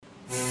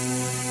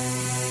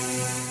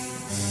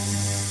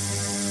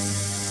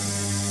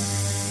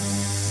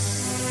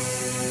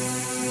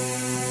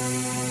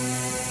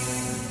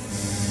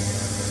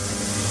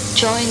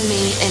Join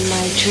me in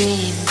my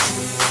dreams,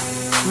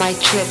 my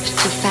trip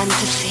to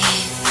fantasy.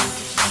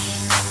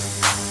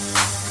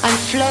 I'm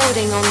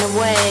floating on the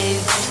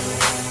waves.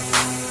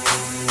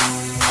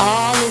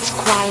 All is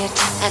quiet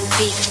and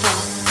peaceful.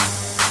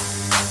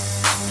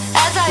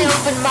 As I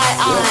open my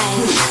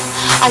eyes,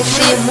 I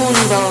see a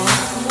mundo.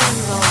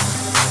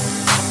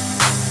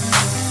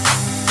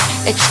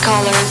 Its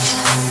colors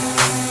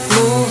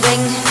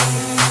moving,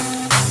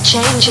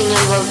 changing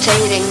and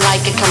rotating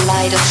like a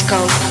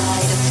kaleidoscope.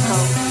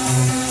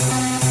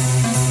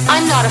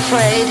 I'm not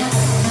afraid.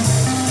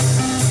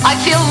 I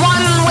feel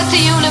one with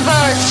the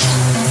universe.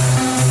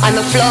 I'm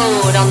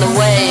afloat on the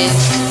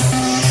waves.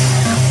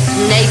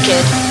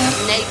 Naked,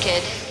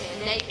 naked,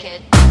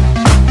 naked.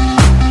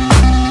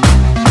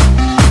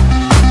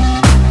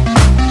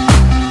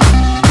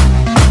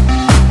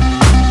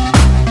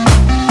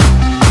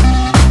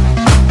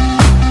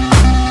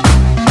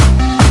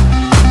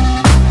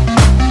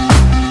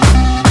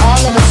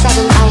 All of a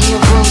sudden I hear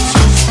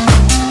voices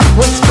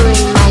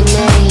whispering my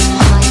name.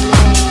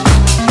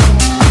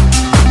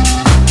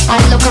 I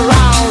look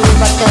around,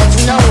 but there's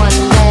no one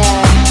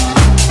there.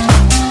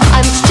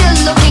 I'm still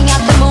looking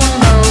at the moon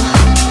though.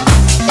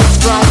 Its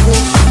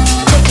brightness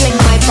tickling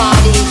my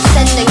body,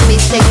 sending me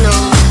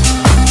signals,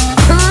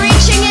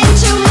 reaching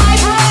into my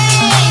brain.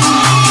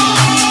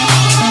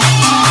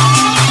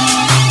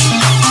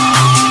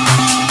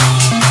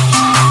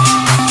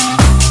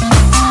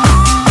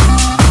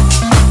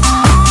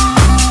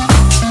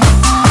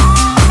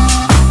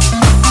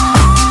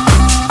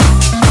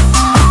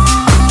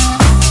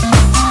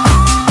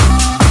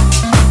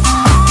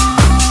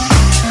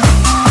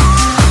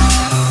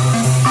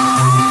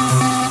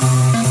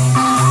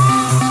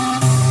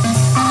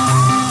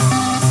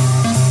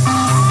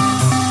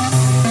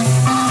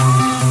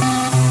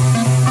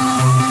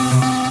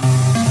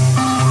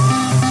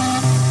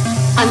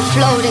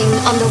 Floating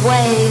on the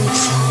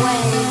waves.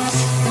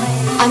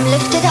 I'm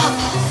lifted up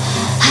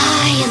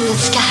high in the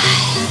sky.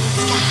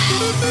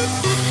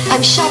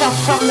 I'm shut off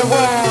from the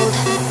world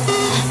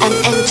and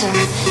enter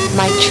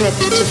my trip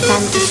to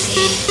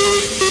fantasy.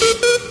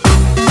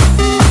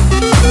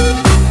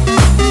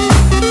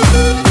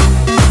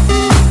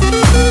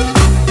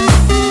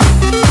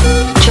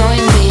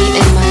 Join me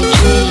in my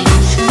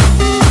dreams,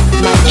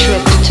 my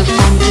trip to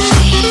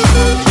fantasy.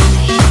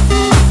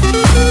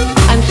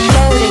 I'm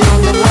floating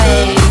on the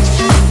waves.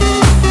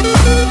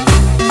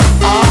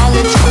 All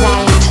is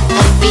quiet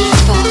and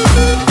peaceful.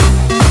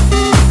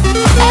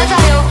 As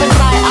I open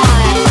my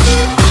eyes,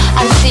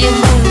 I see a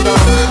mundo.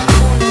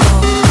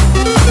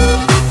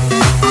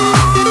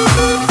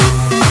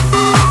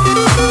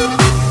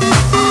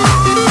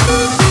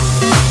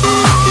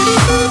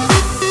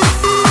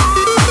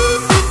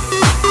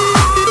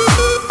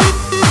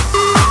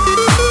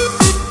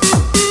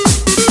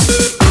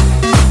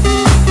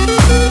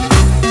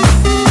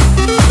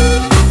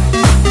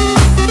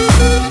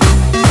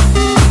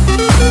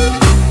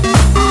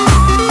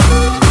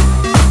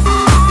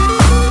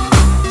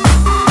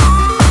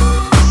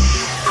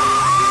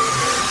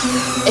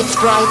 Its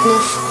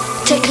brightness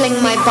tickling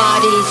my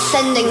body,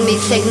 sending me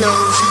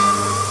signals,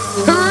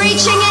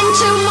 reaching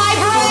into my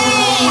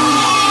brain.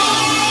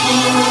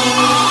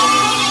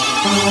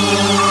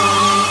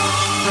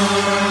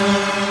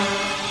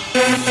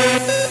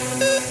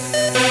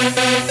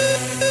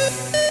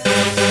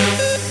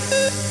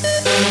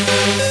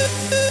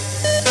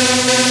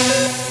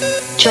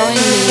 Join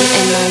me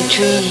in my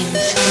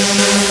dreams,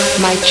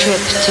 my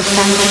trip to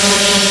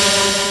fantasy.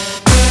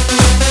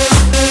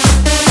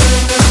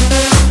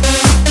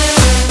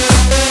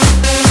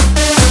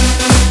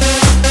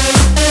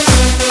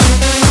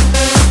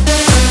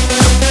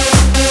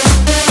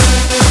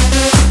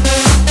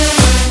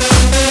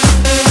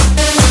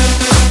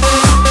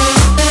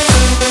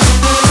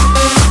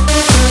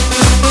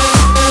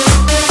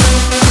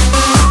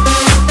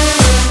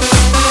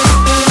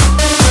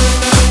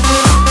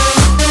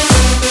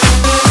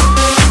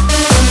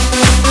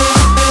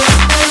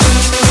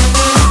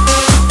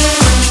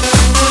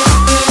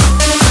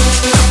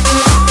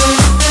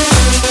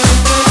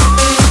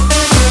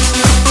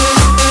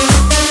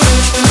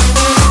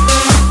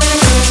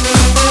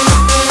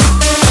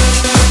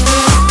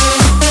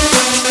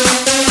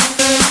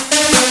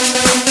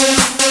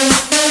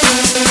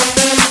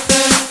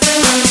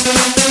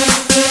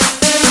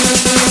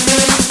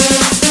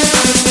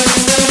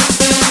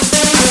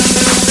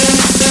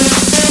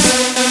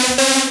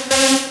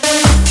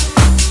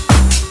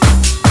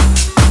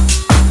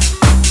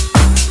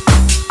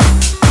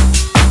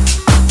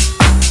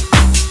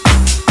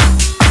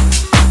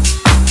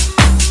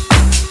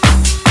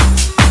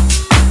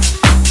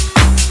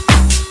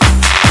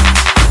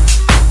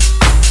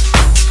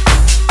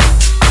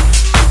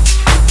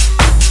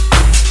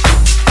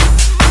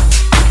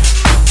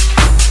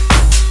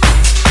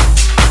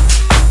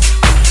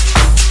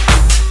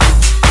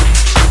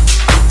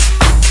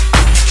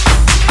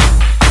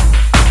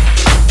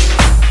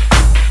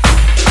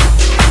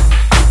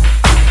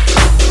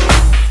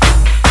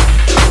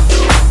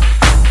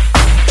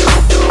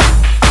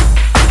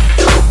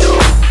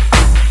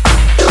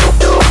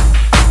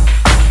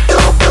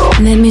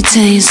 me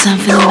tell you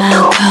something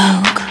about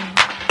Coke.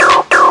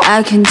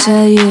 I can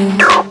tell you,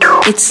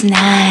 it's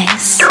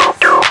nice.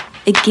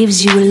 It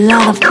gives you a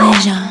lot of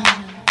pleasure.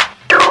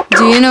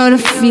 Do you know the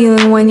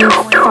feeling when you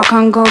fuck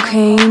on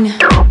cocaine?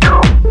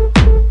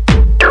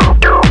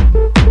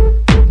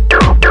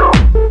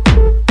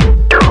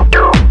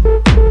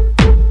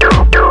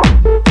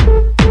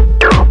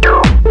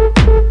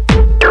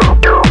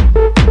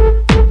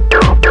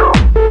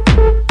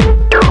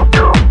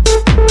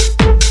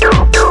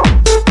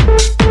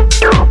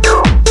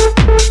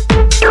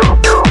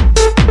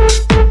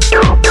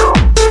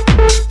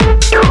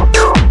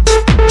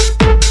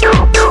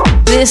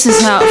 This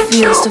is how it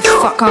feels to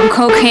fuck on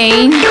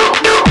cocaine.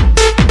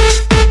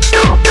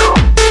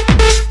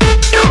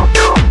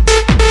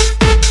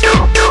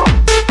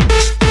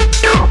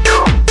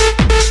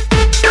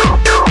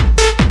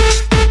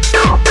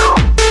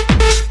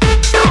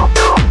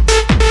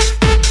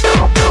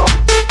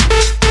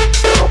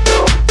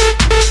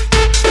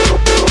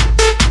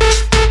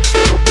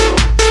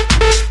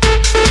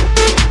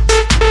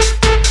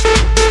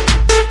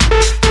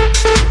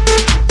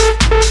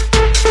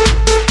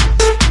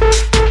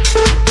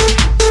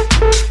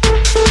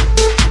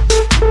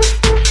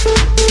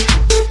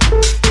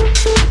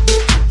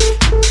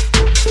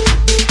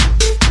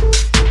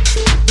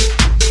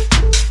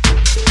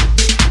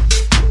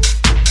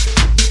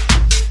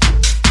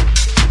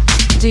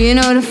 Do you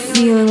know the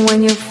feeling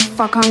when you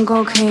fuck on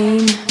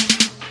cocaine?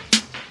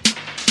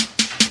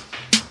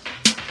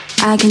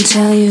 I can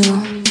tell you.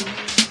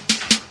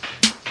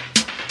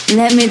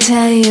 Let me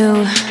tell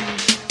you.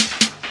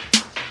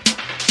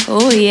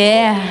 Oh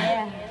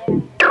yeah.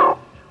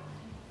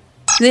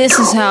 This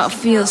is how it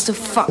feels to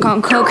fuck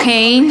on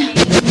cocaine.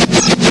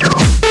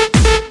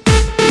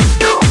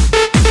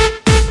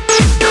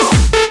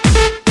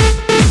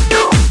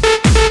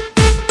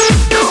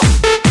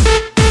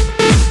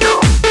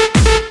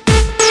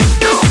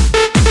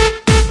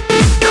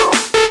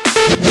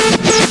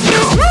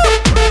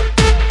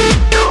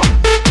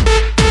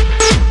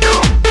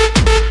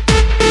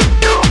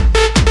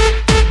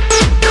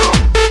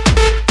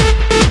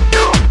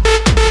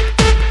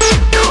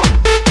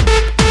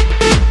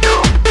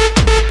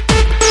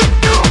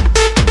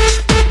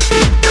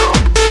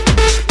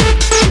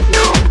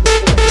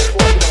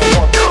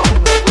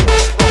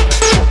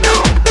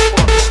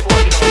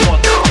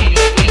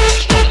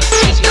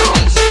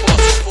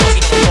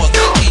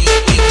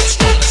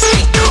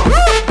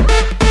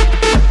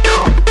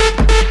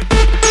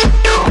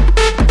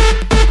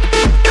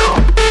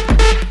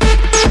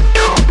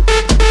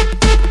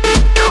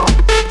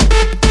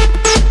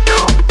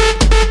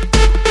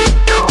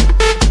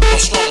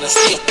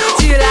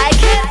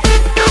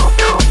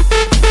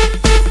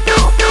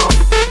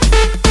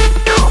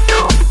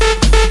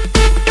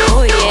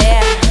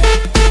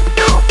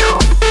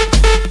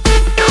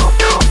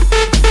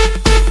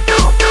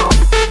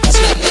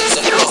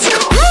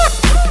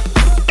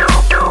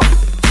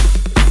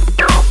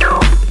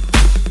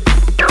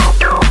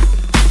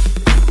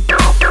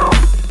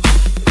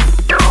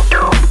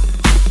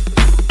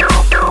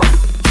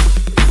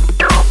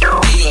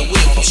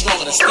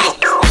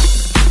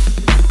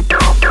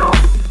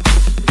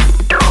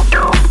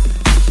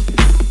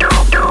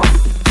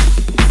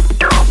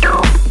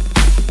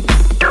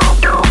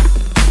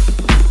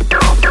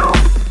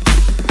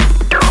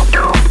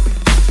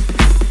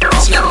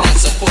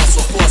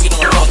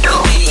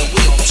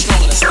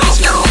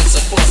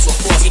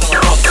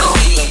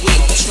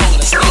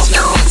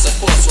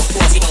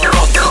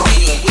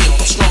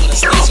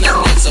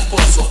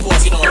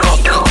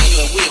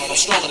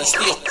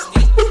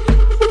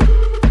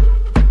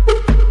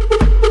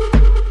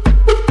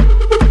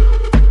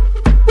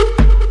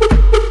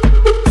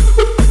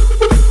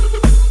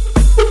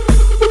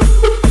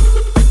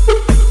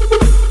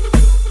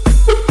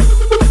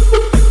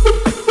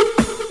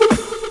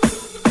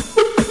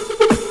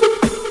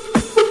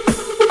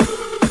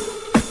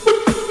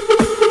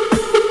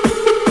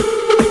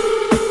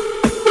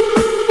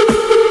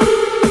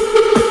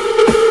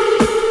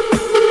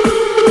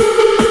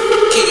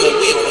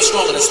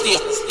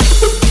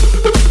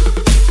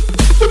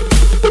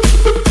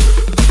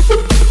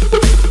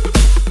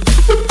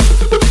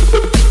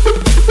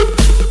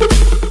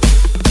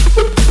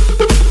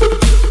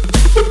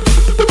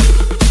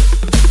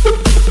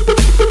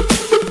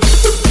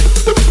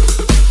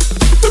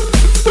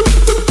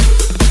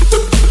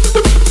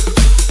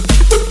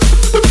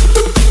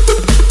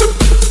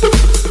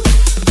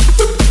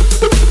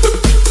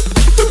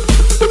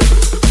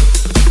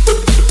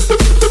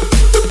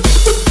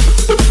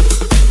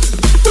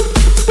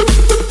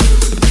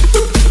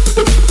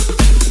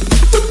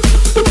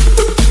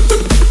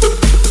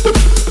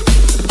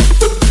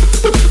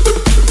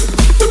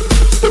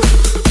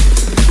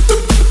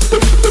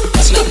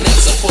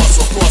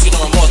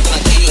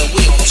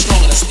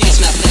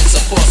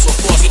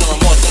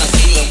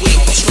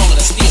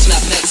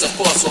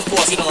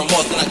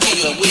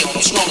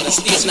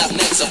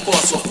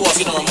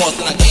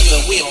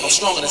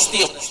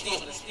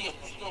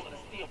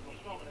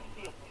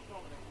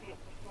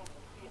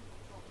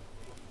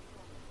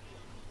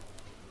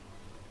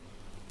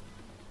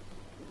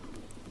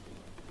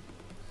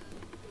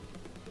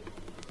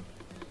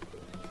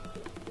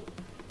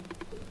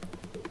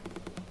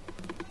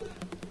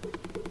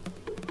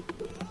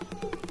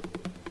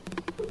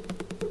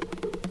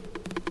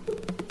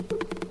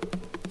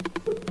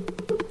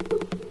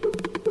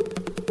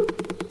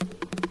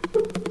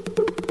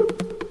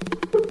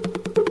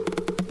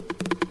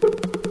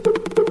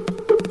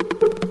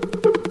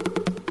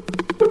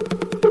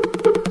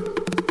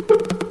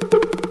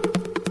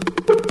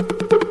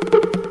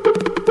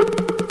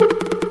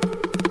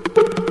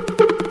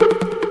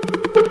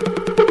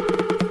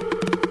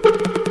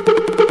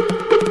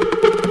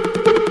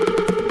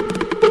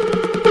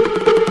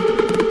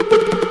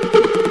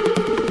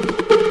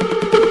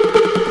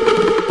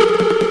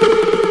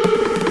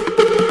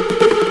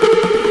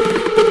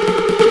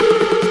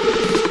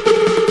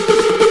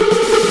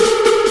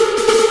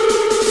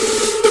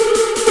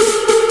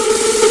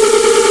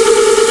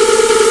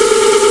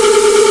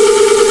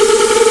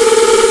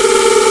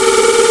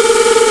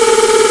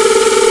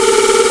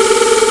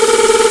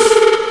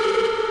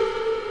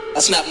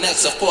 snap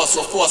next, of course,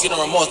 so of course, you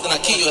don't remorse, then I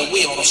kill you and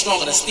wheel. I'm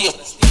stronger than steel.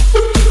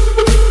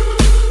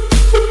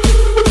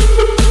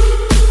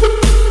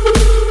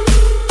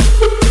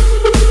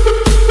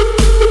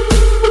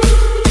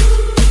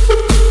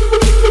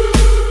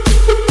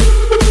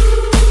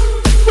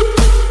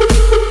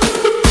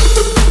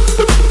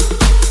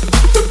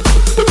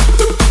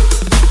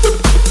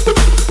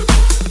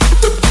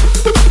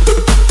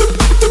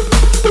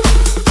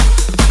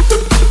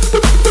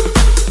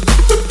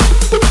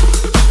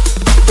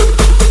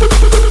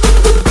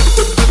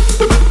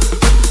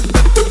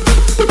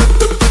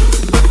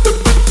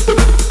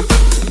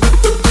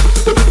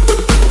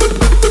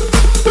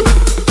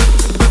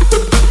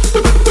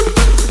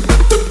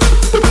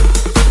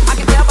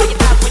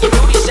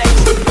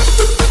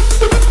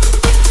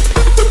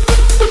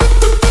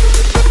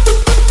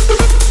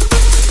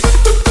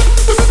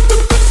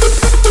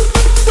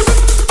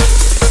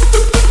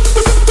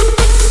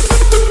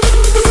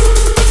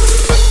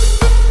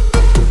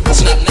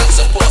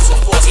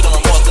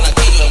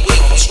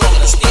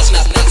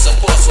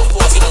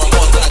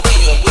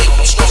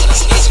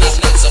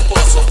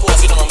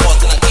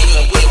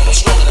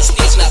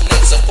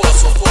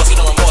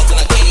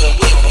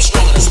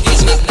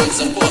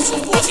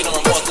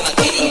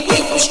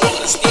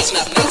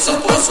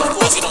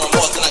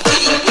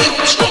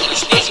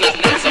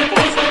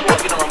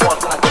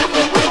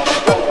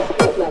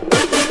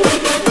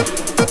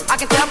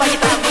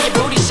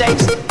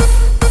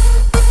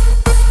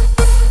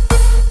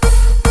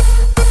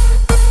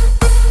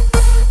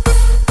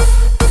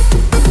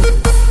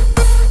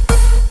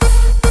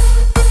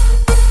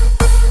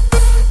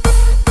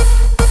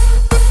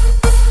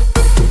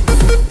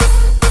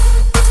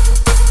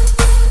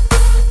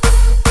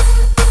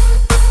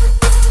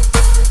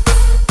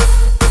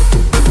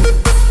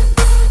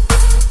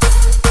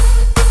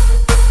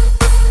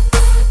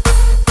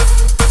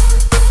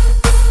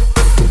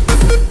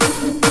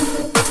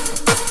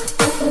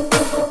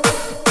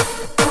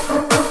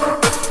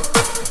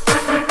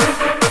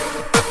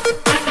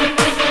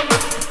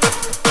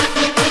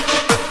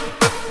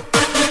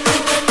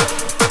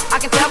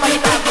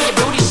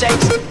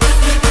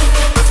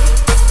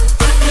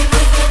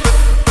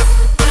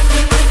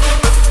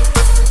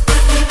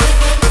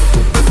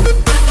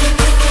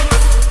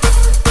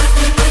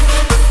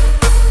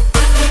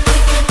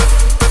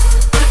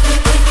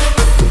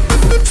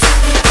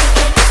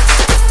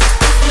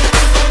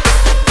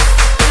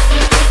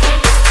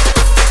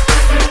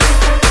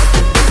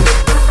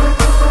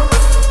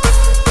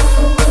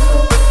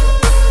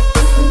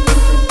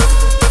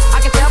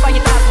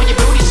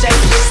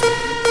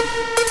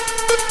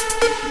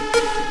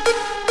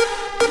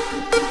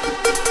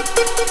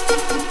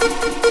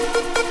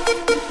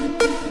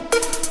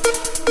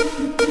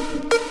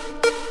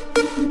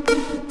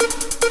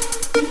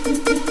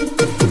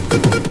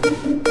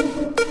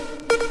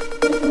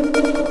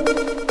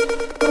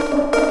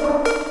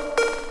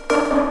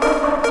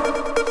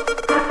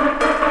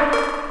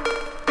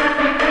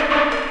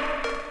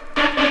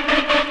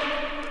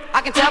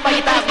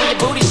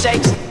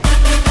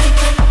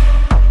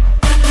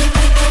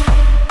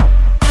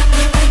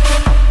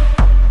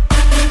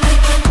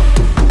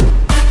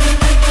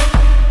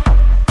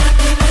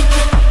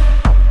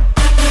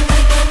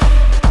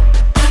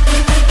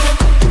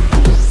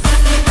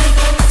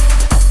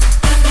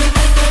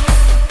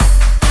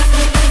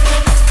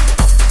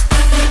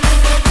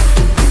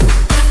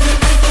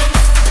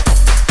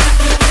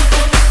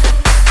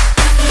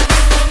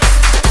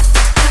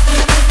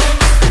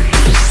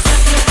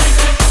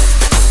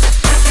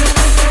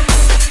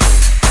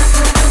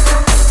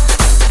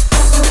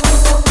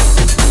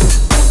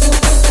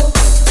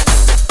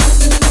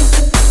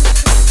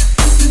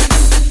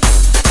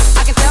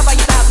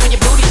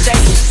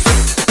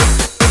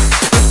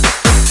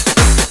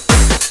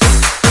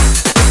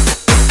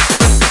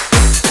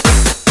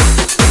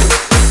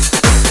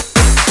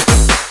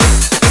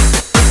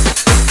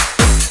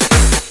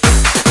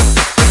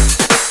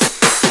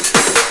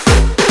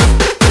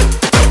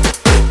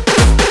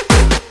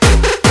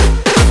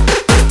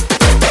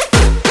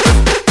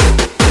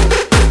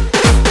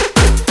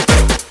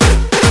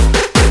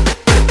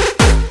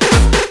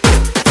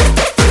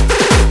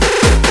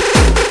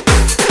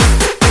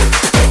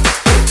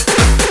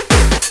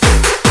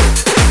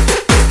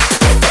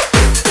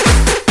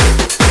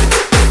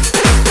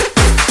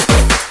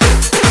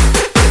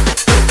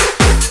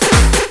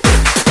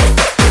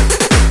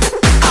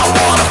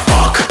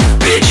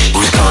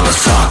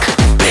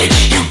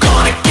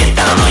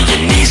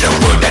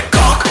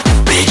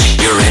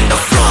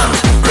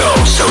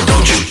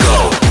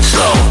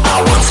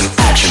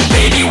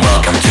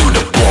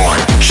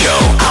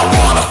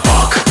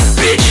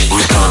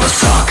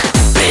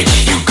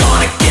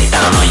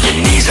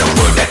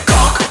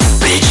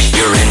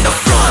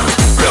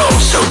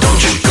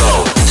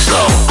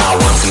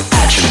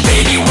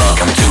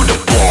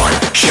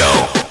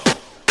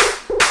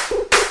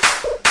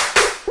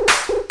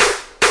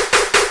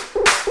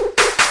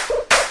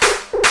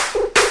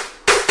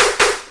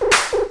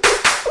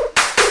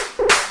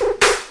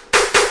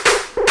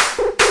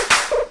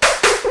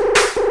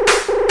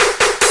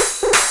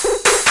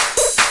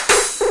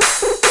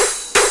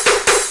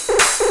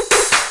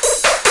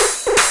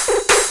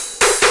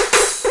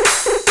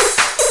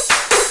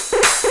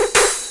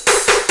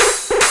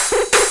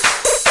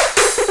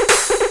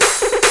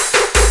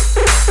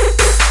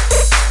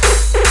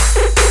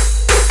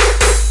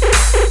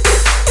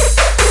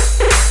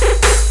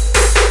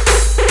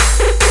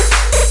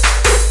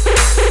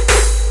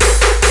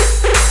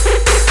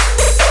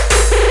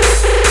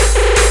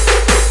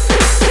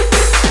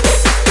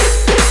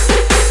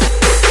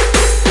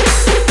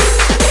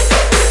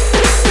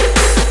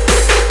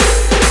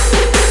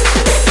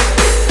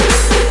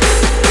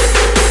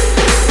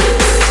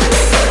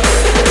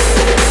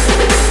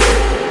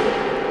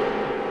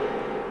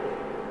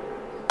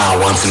 I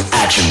want some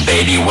action,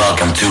 baby.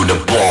 Welcome to the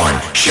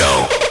porn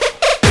show.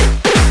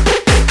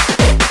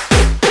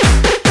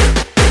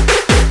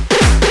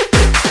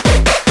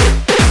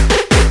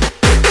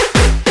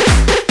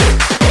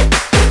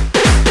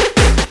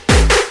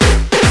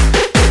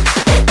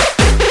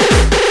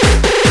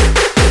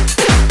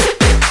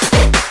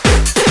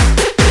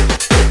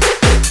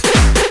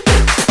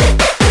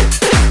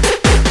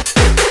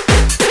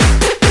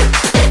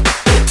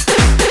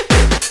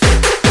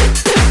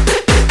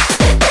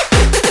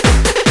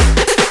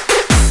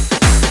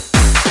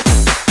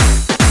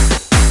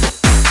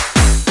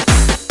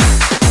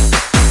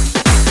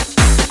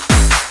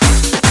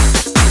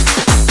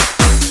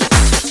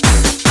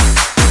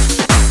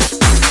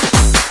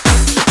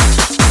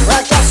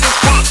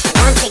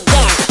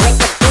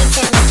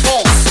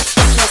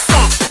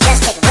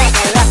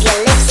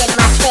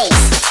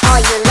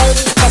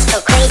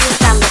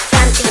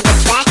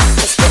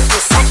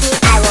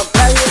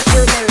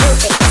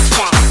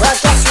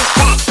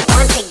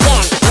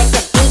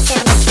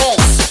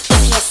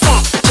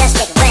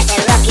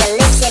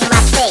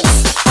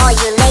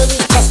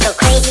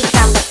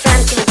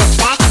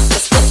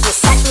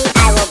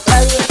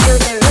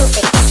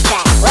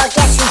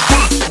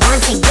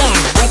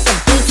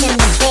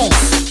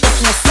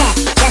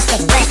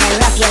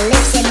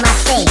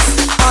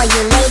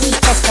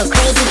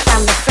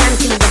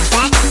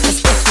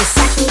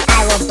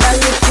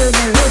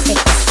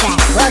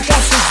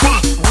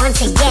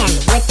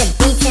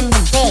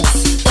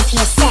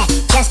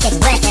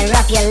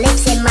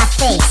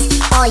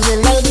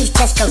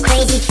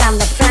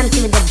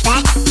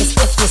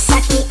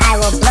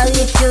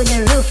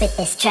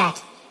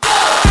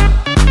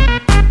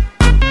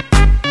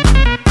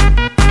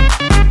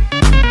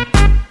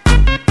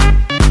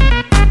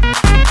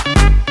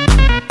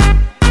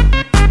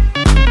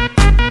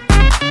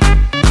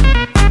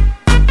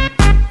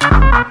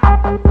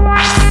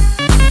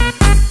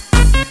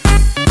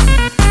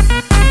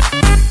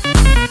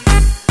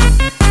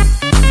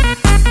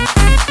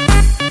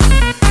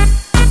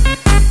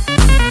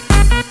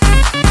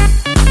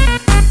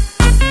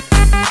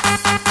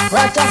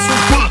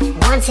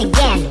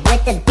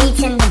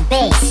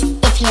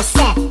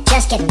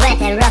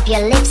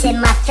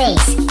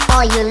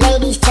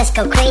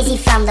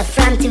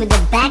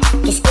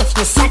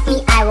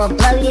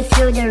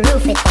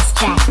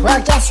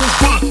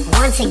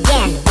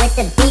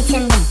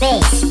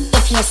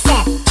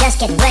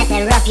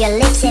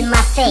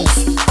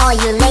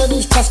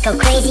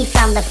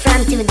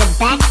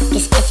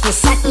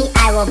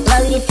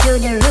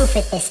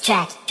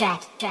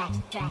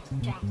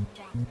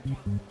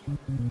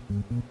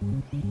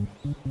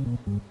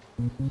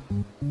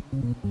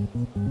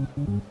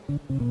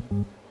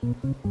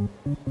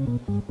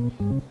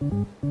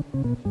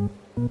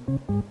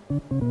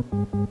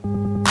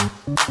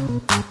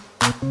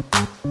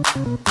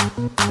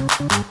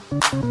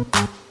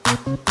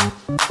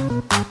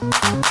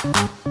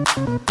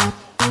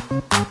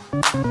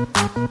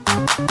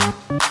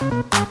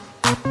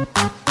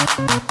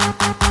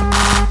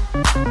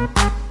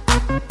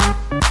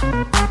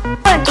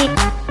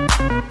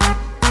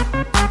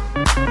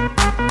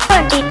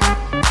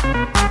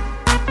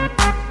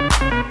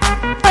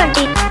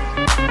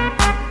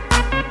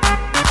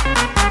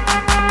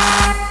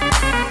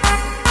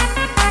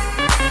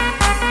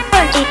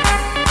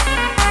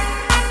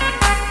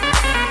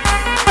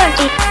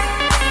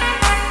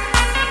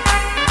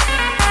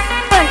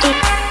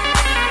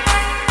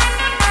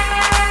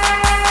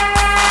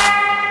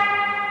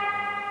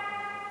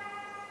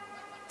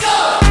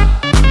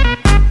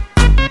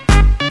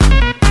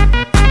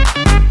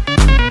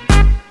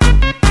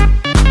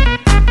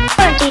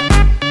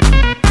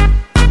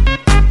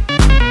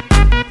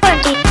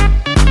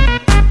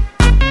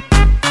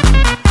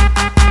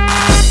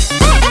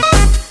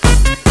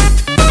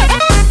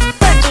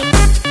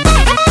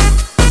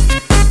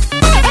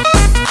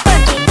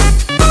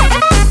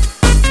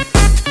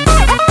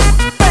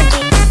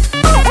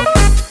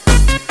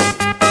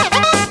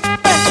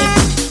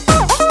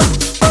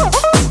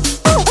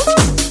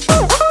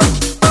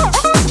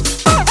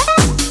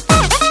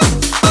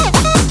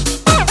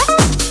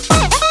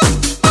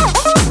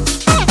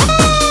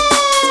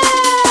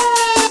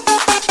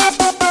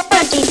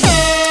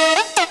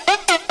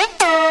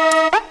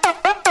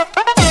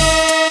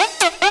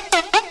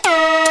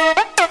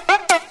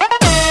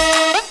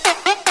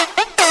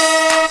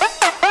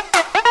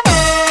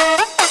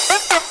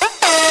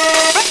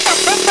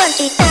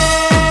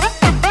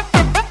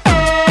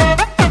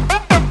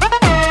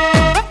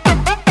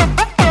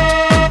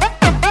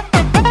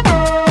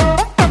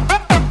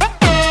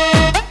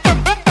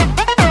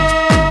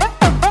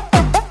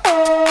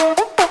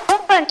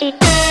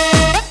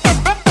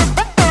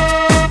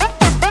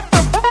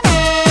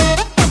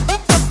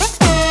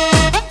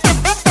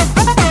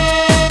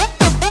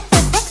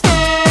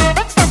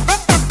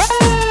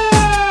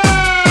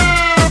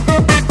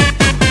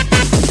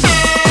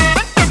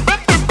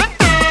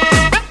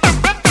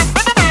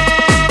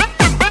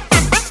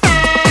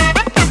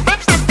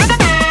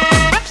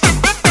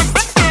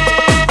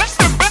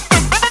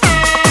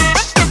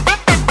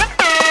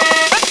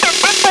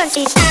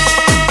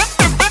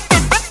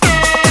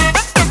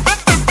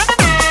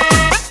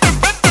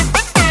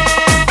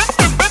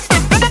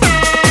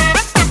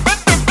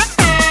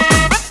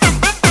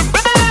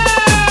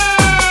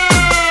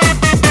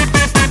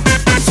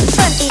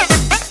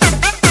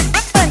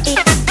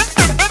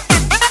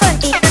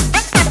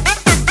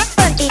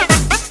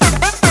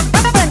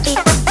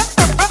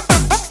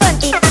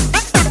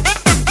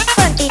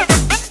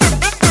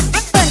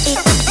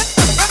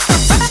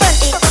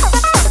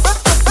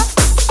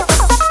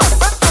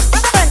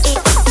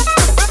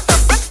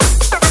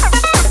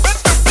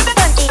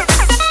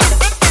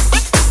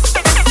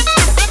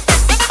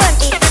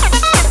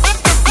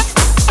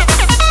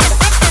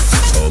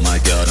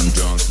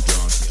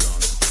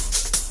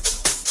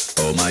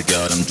 Oh my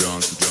God, I'm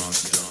drunk, drunk,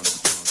 drunk.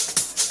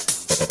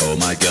 Oh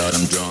my God,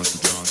 I'm drunk,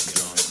 drunk,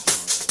 drunk.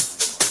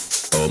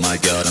 Oh my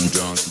God, I'm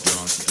drunk,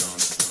 drunk,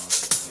 drunk.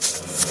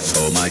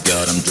 Oh my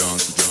God, I'm drunk,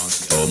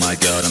 drunk. Oh my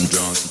God, I'm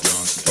drunk,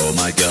 drunk. Oh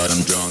my God,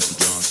 I'm drunk,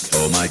 drunk.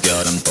 Oh my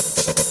God,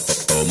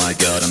 oh my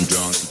God, I'm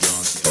drunk,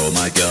 drunk. Oh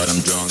my God, I'm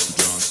drunk,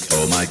 drunk.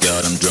 Oh my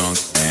God, I'm drunk,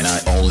 and I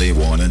only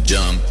wanna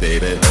jump,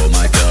 baby. Oh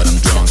my God, I'm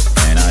drunk,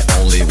 and I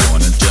only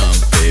wanna jump,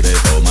 baby.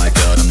 Oh my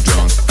God, I'm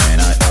drunk,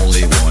 and I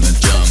only wanna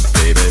jump,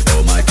 baby.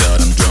 Oh my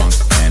God, I'm drunk,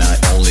 and I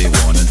only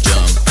wanna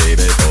jump,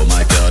 baby. Oh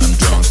my God, I'm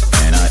drunk,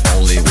 and I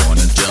only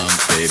wanna jump,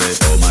 baby.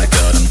 Oh my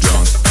God, I'm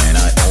drunk, and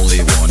I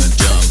only wanna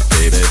jump,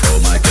 baby. Oh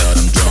my God,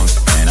 I'm drunk,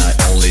 and I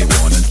only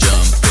wanna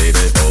jump,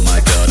 baby. Oh my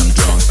God, I'm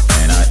drunk,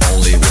 and I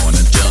only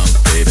wanna jump,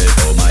 baby.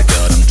 Oh my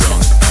God, I'm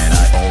drunk, and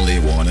I only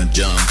wanna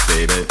jump,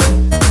 baby.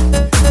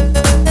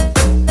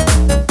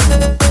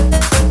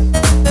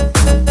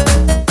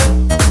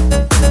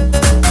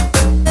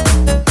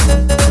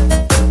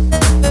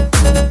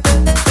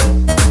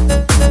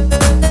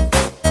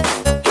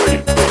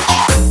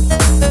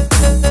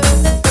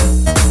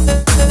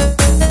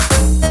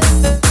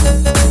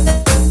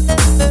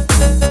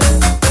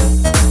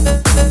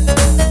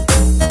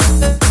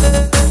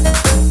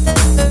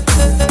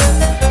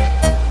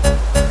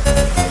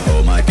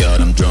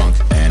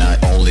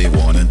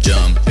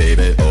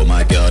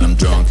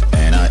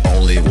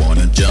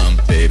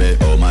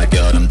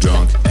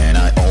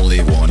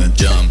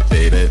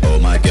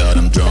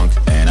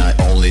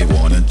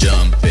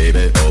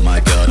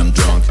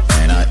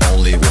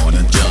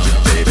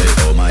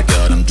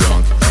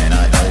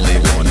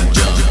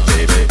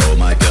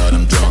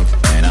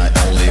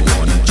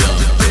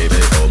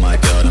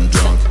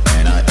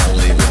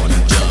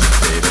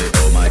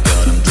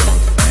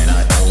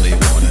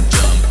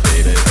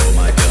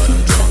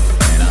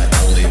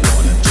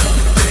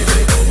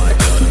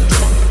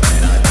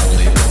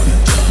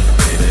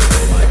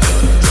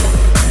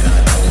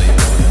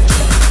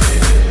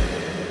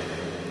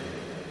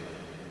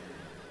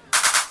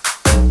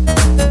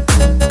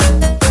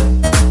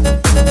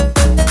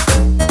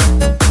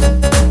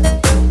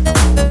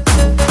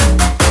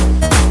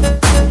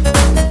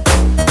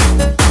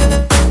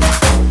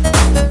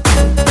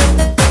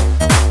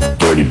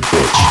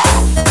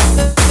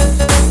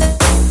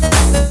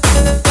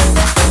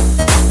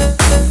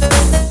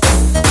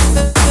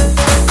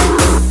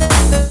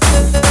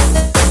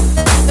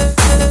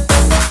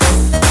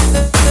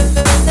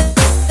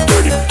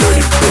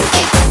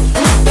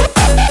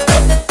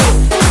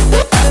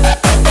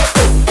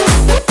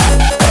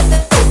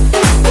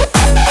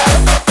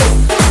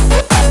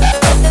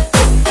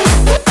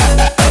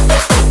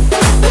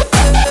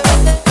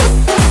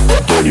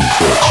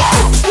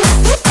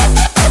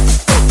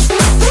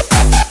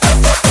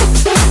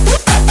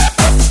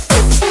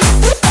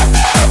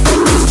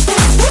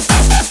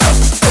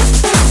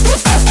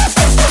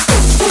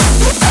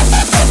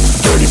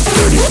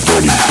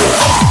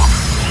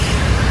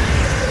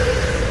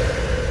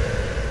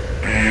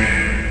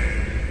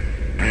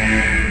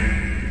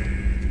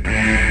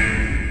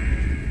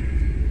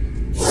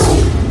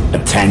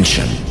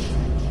 Attention.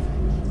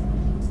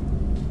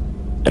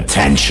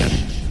 Attention.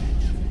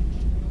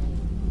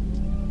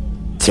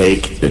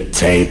 Take the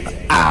tape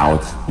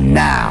out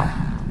now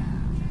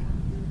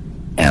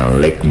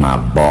and lick my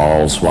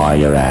balls while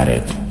you're at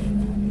it.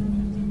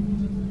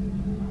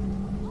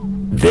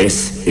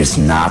 This is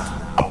not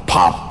a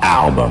pop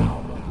album.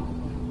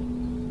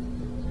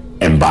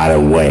 And by the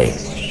way,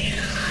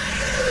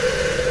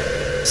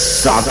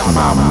 suck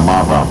my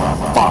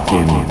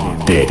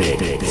motherfucking dick.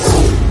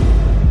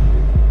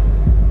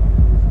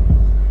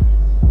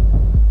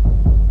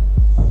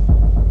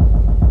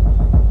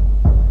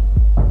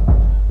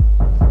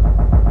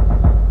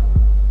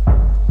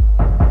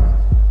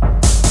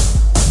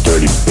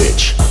 Dirty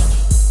bitch.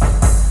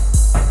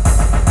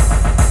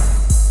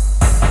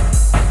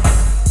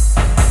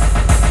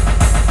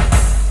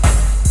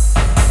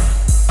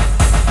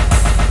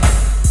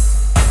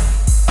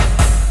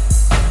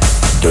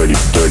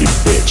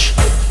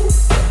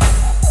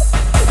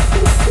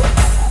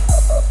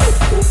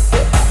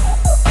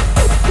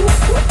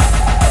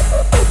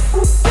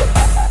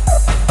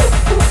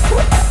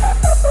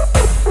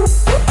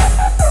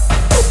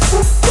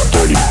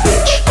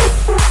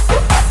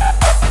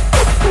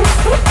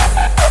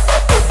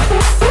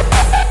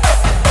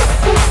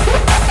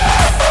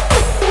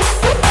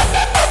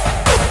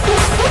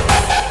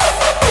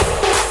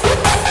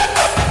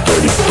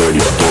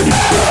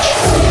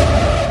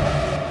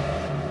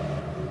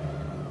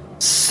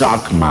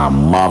 Suck my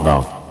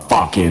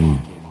motherfucking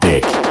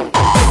dick.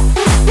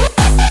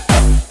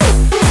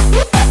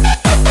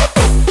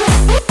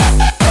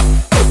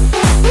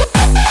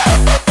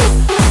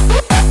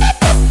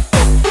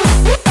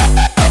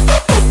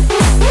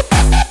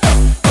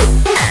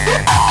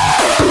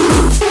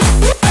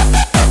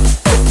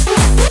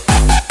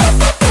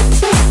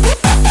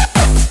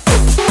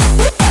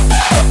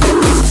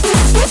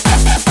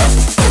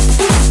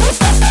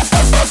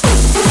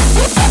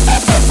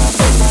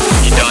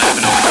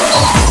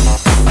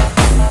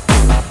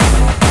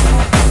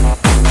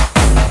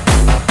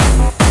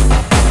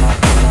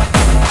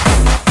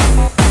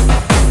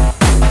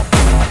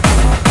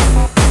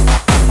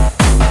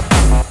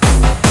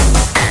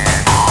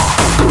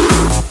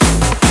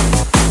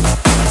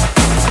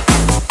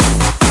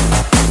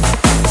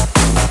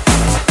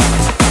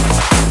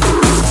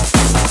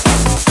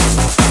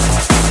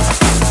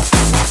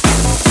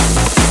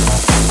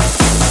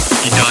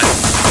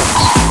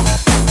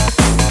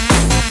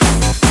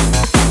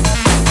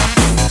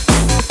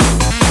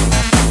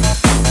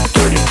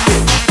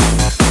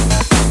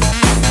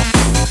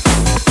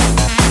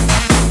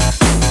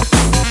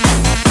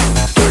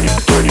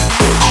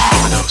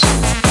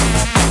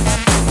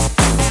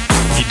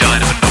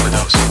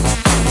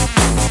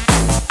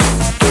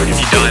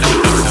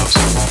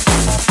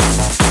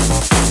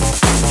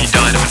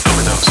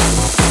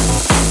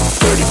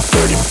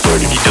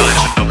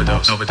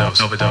 He died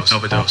of an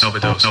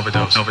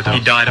overdose.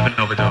 He died of an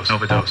overdose. He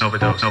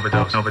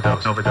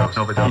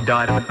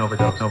died of an overdose.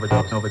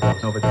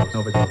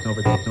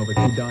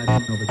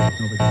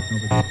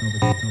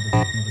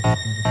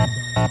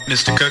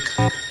 Mr. Cook?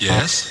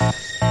 Yes?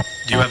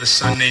 Do you have a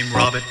son named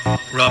Robert?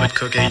 Robert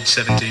Cook, age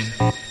 17?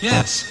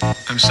 Yes.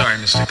 I'm sorry,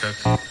 Mr. Cook.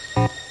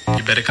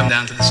 You better come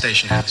down to the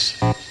station house.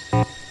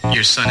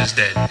 Your son is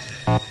dead.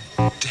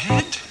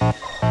 Dead?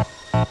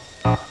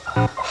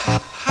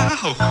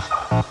 How?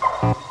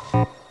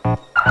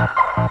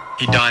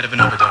 He died of an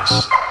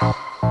overdose.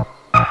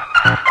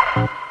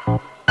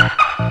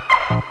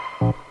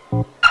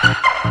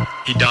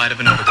 He died of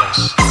an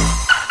overdose.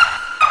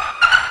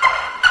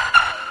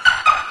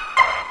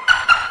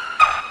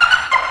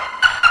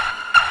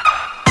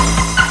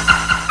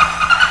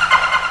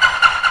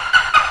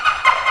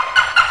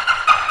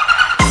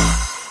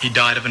 He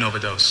died of an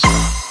overdose.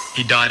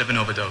 He died of an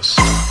overdose.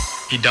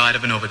 He died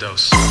of an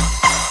overdose.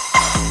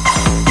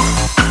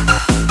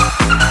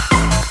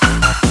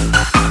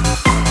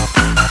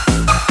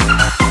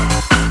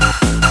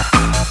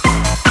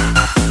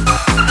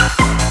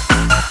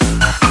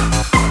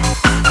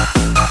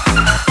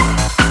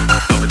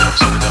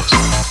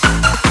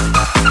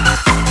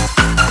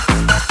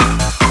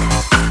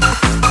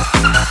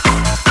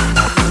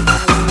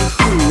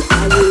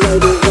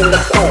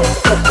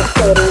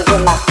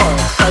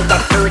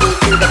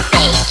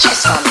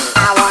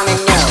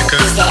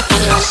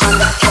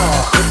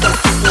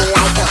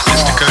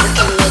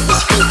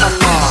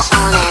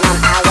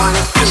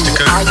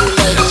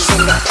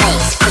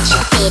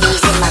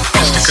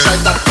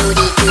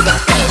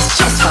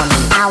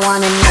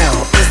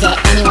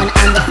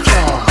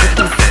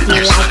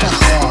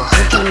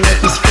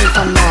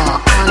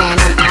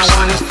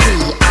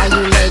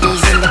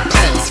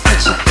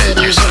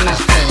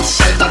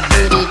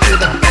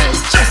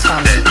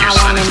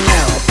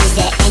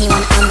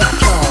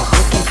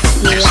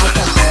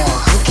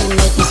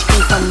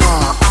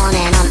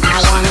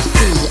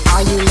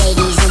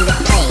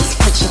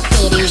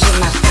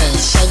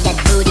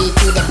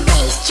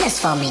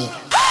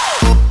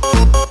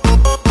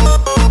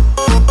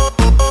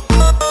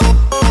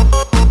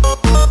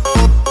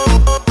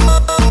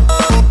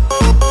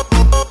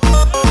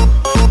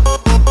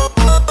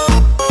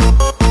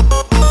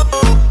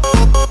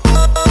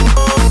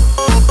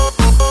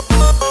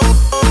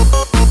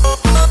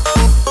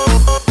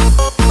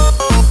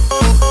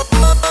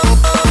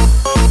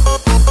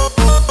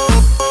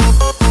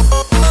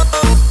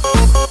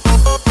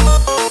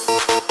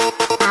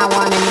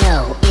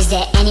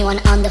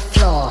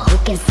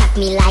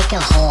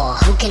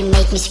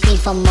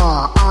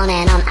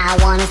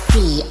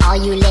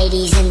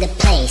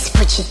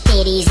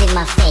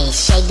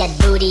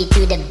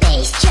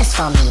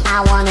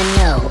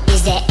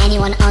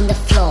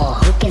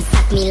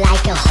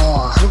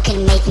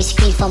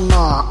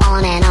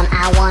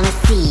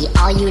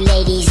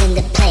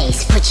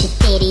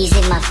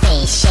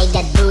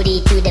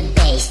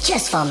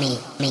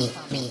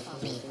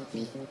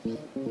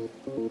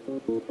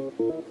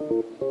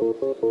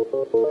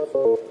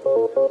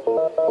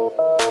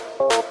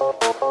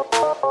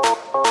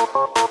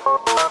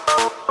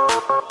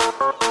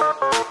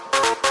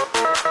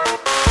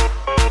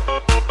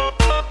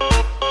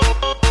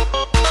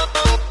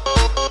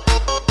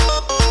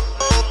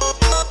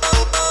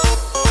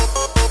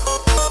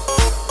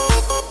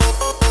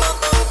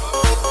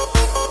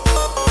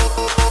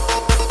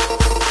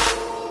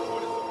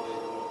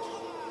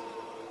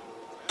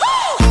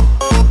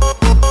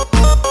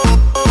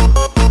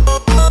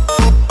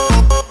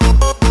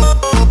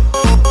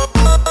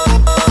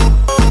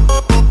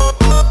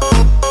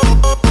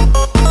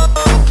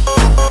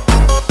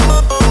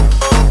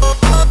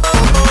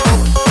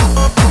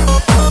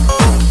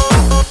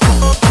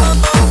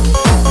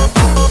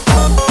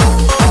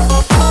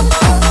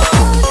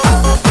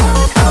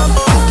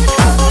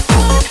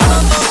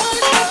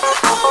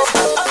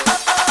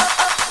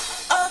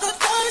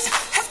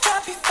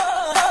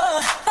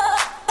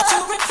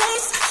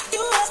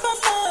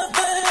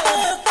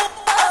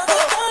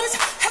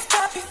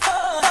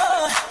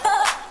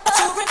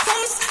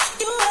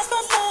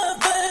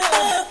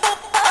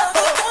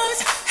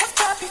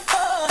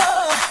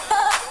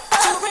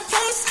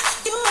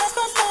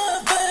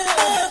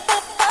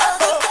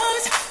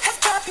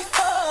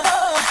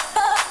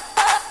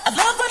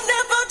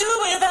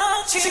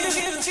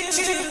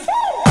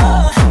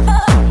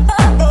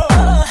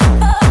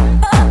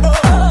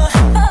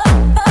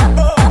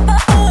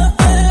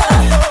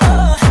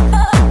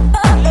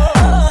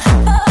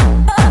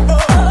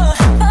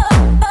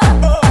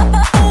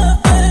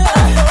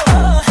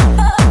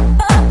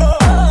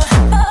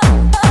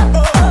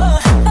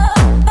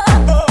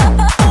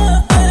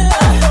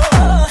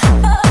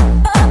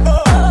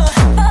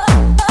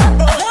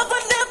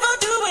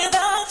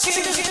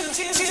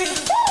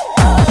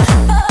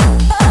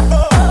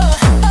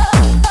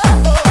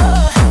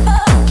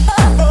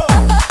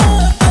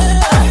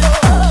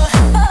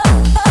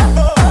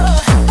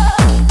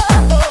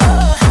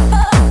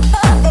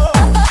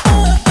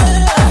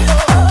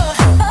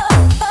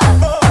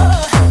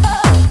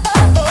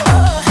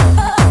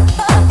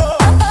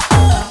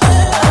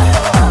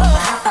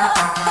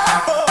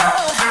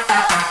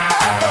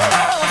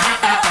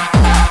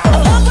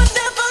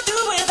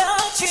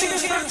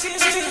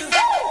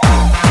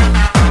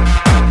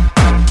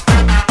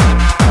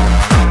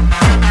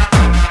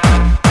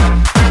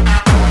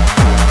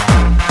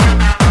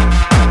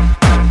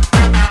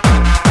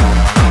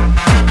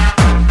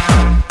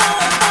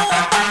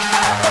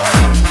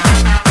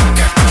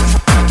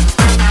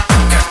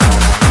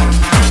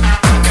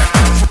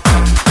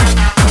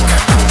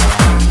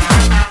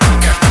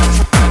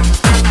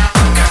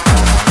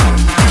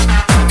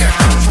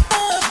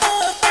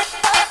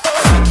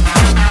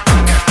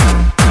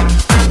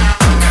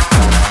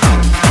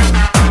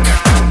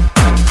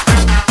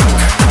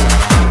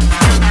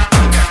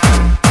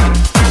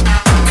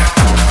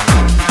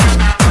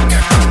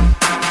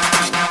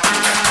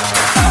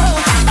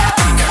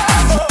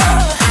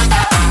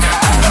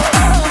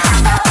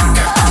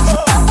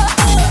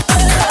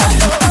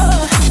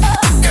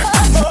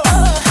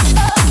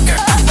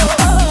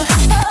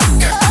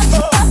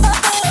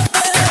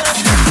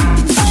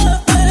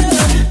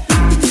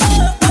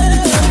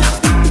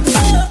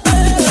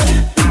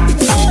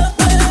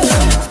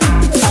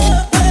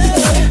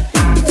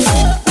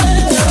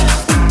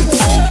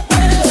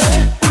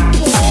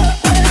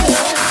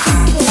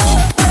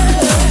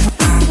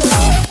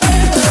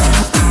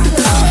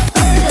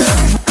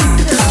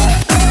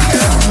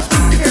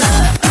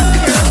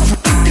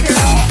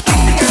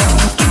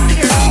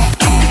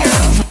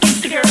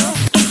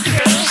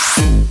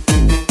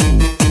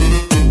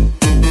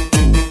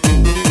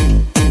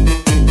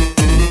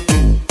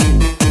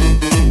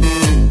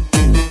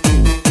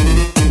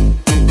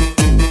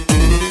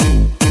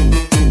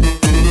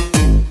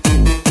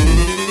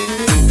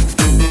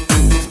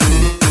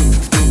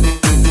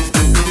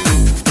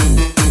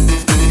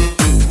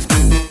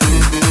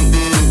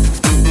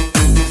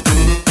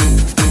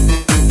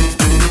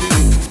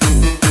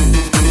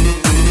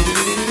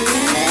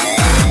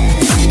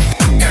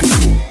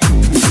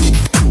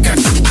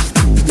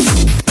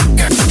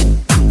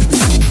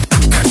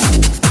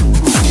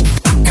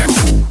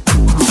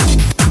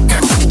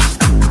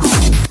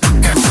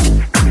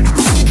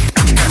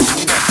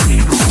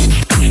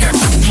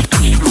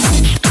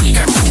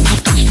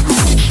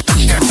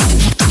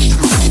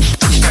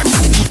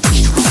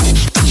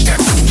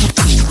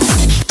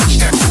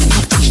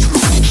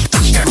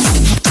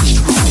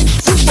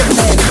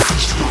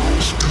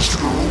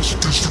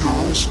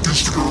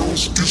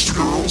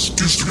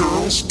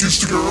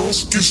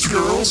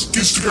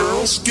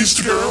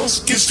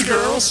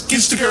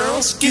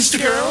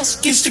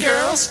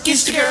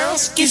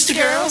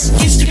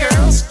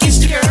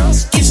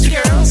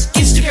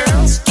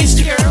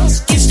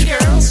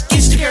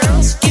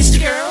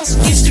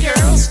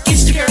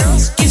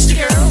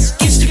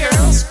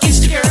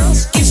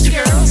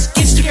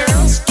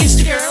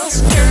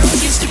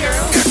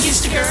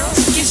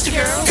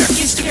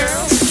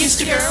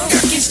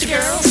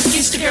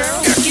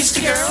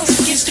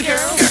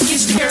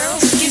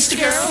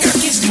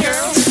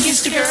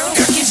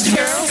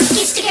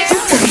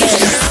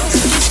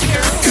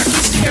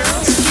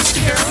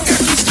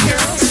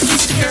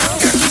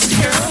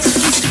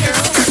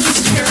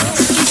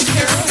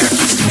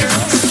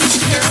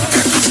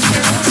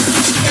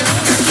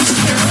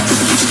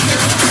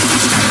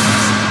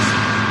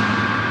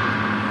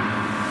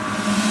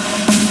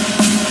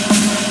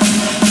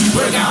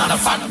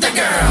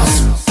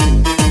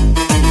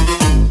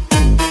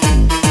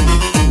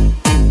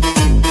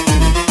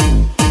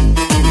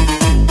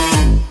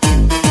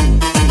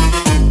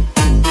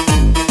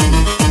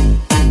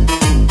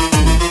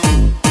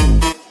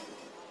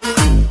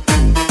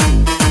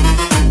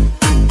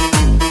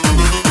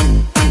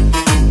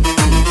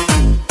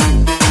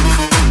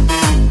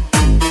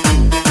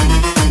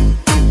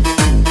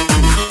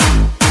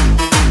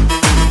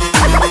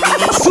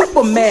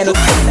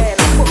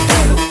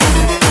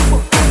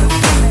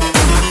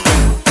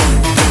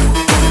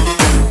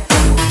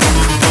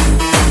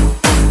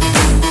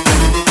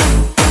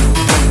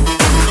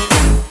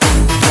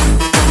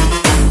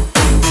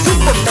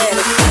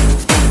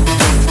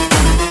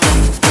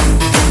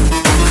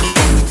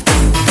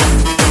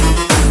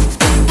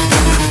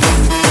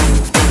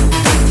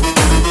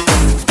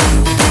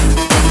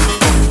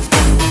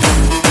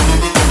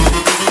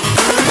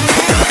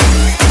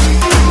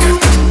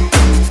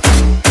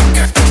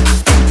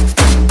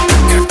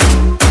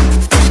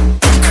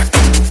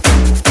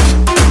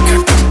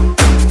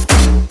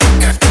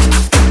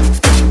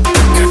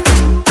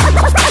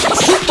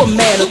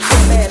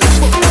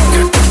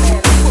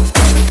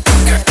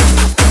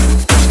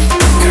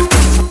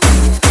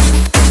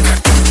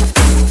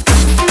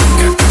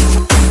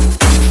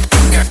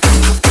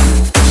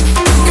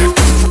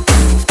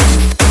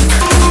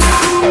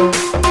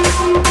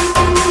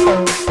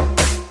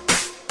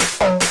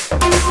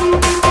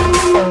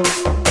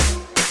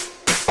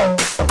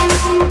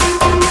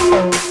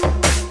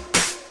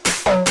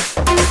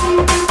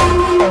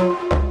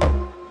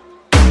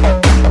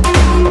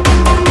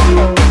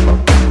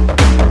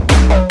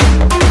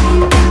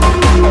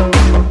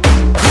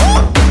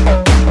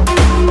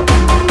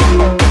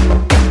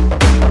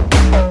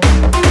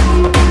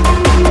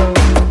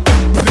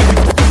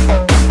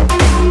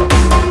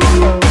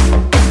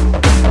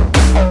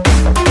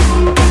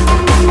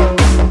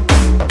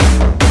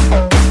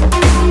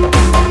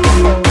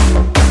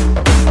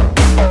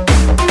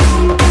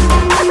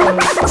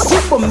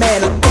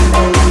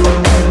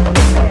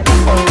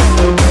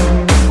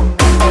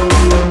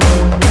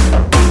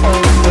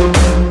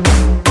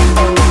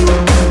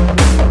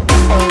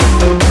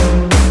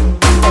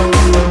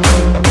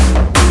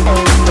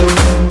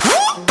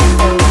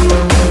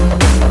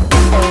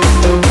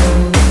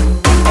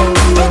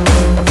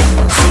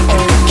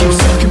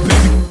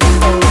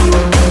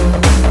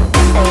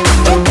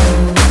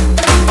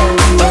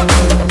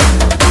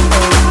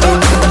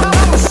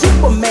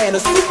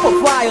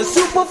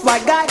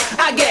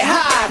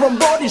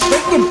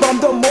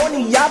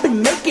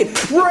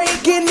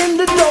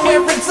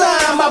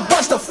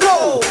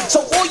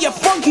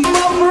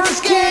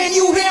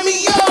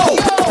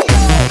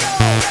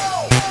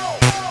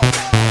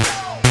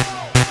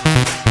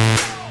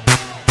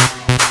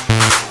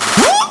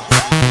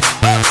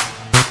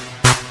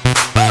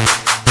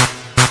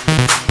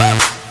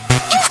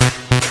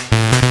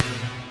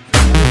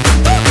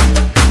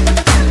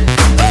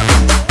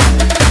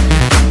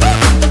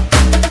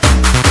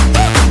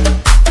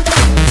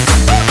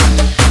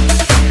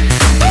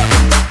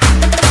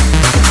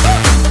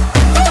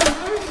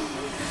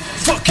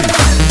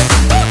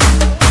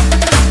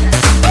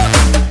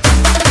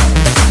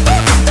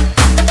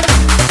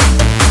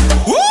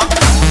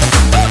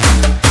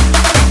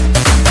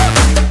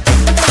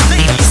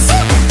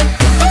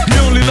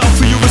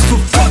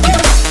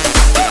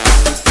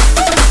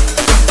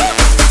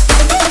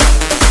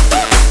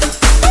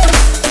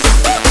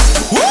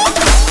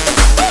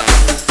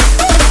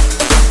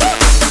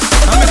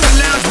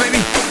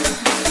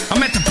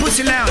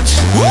 Pussy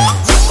Lounge.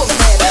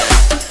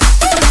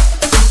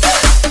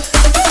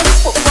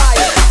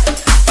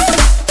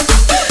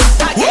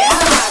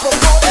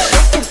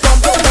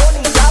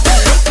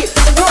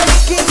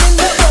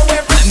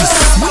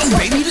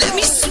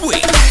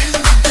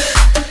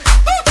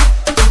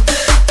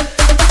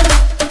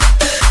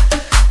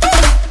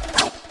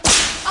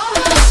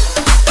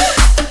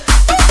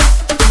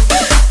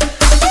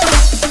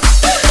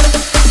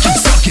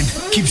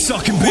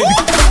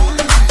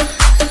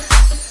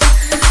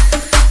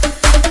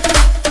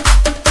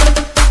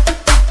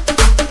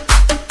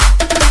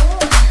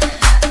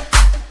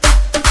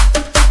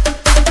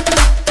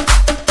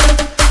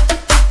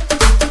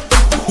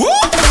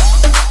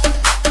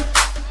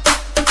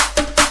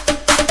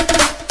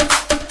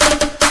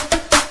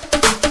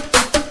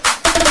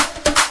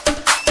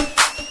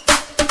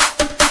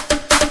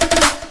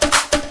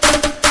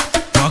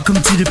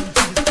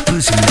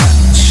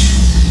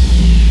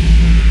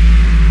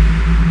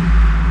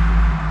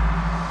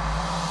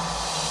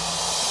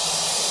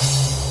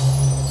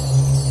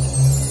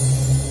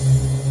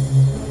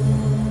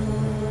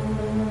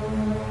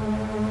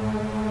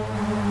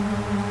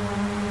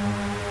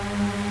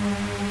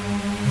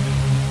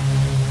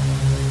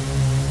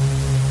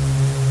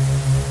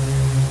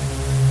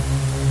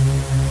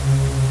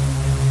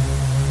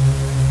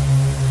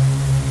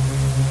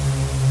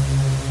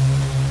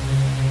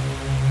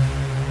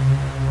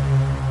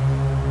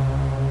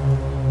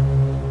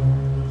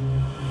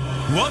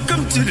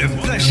 Welcome to the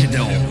Pleasure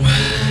Dome,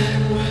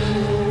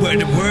 where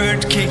the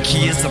word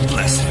kinky is a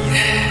blessing.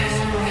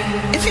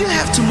 If you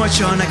have too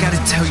much on, I gotta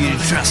tell you to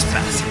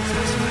trespass.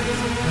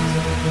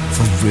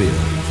 For real.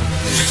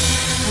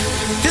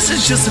 This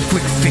is just a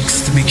quick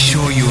fix to make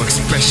sure you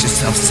express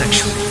yourself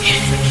sexually.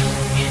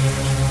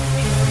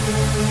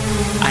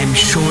 I'm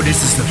sure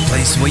this is the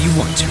place where you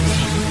want to be.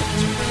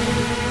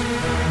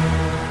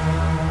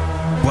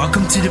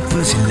 Welcome to the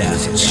Pussy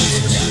Lounge.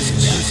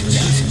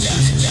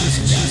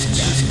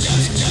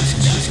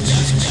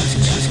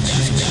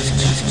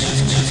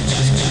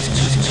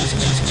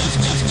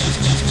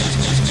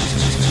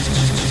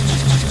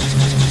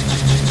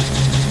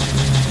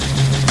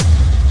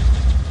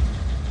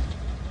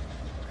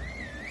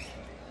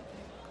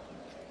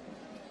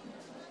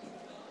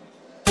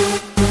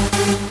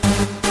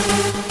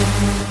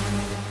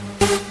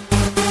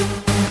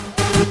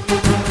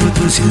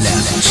 Pussy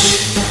Lounge.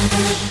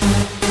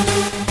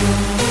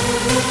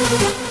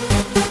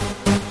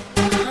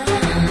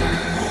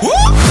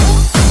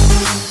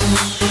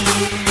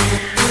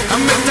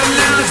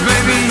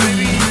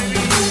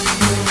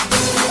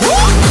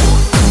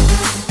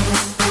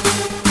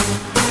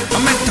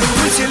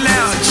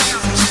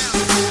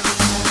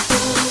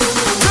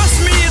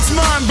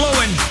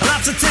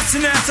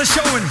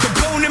 Showing the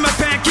bone in my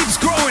pant keeps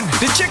growing.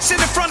 The chicks in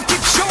the front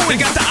keep showing. They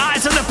got the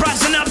eyes on the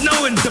prize and not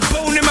knowing. The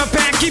bone in my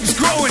pant keeps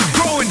growing,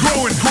 growing,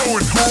 growing,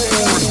 growing, growing.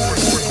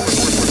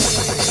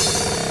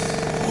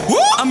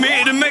 I'm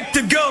here to make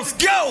the girls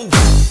go.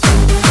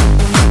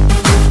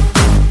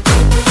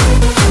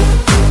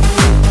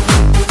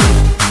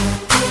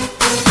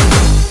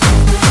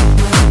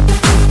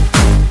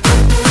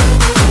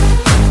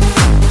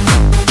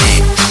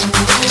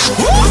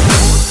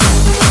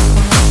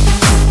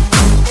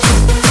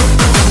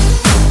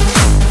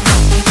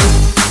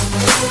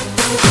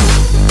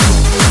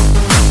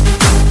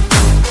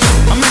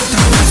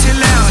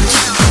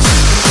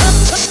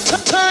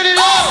 Turn it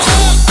up.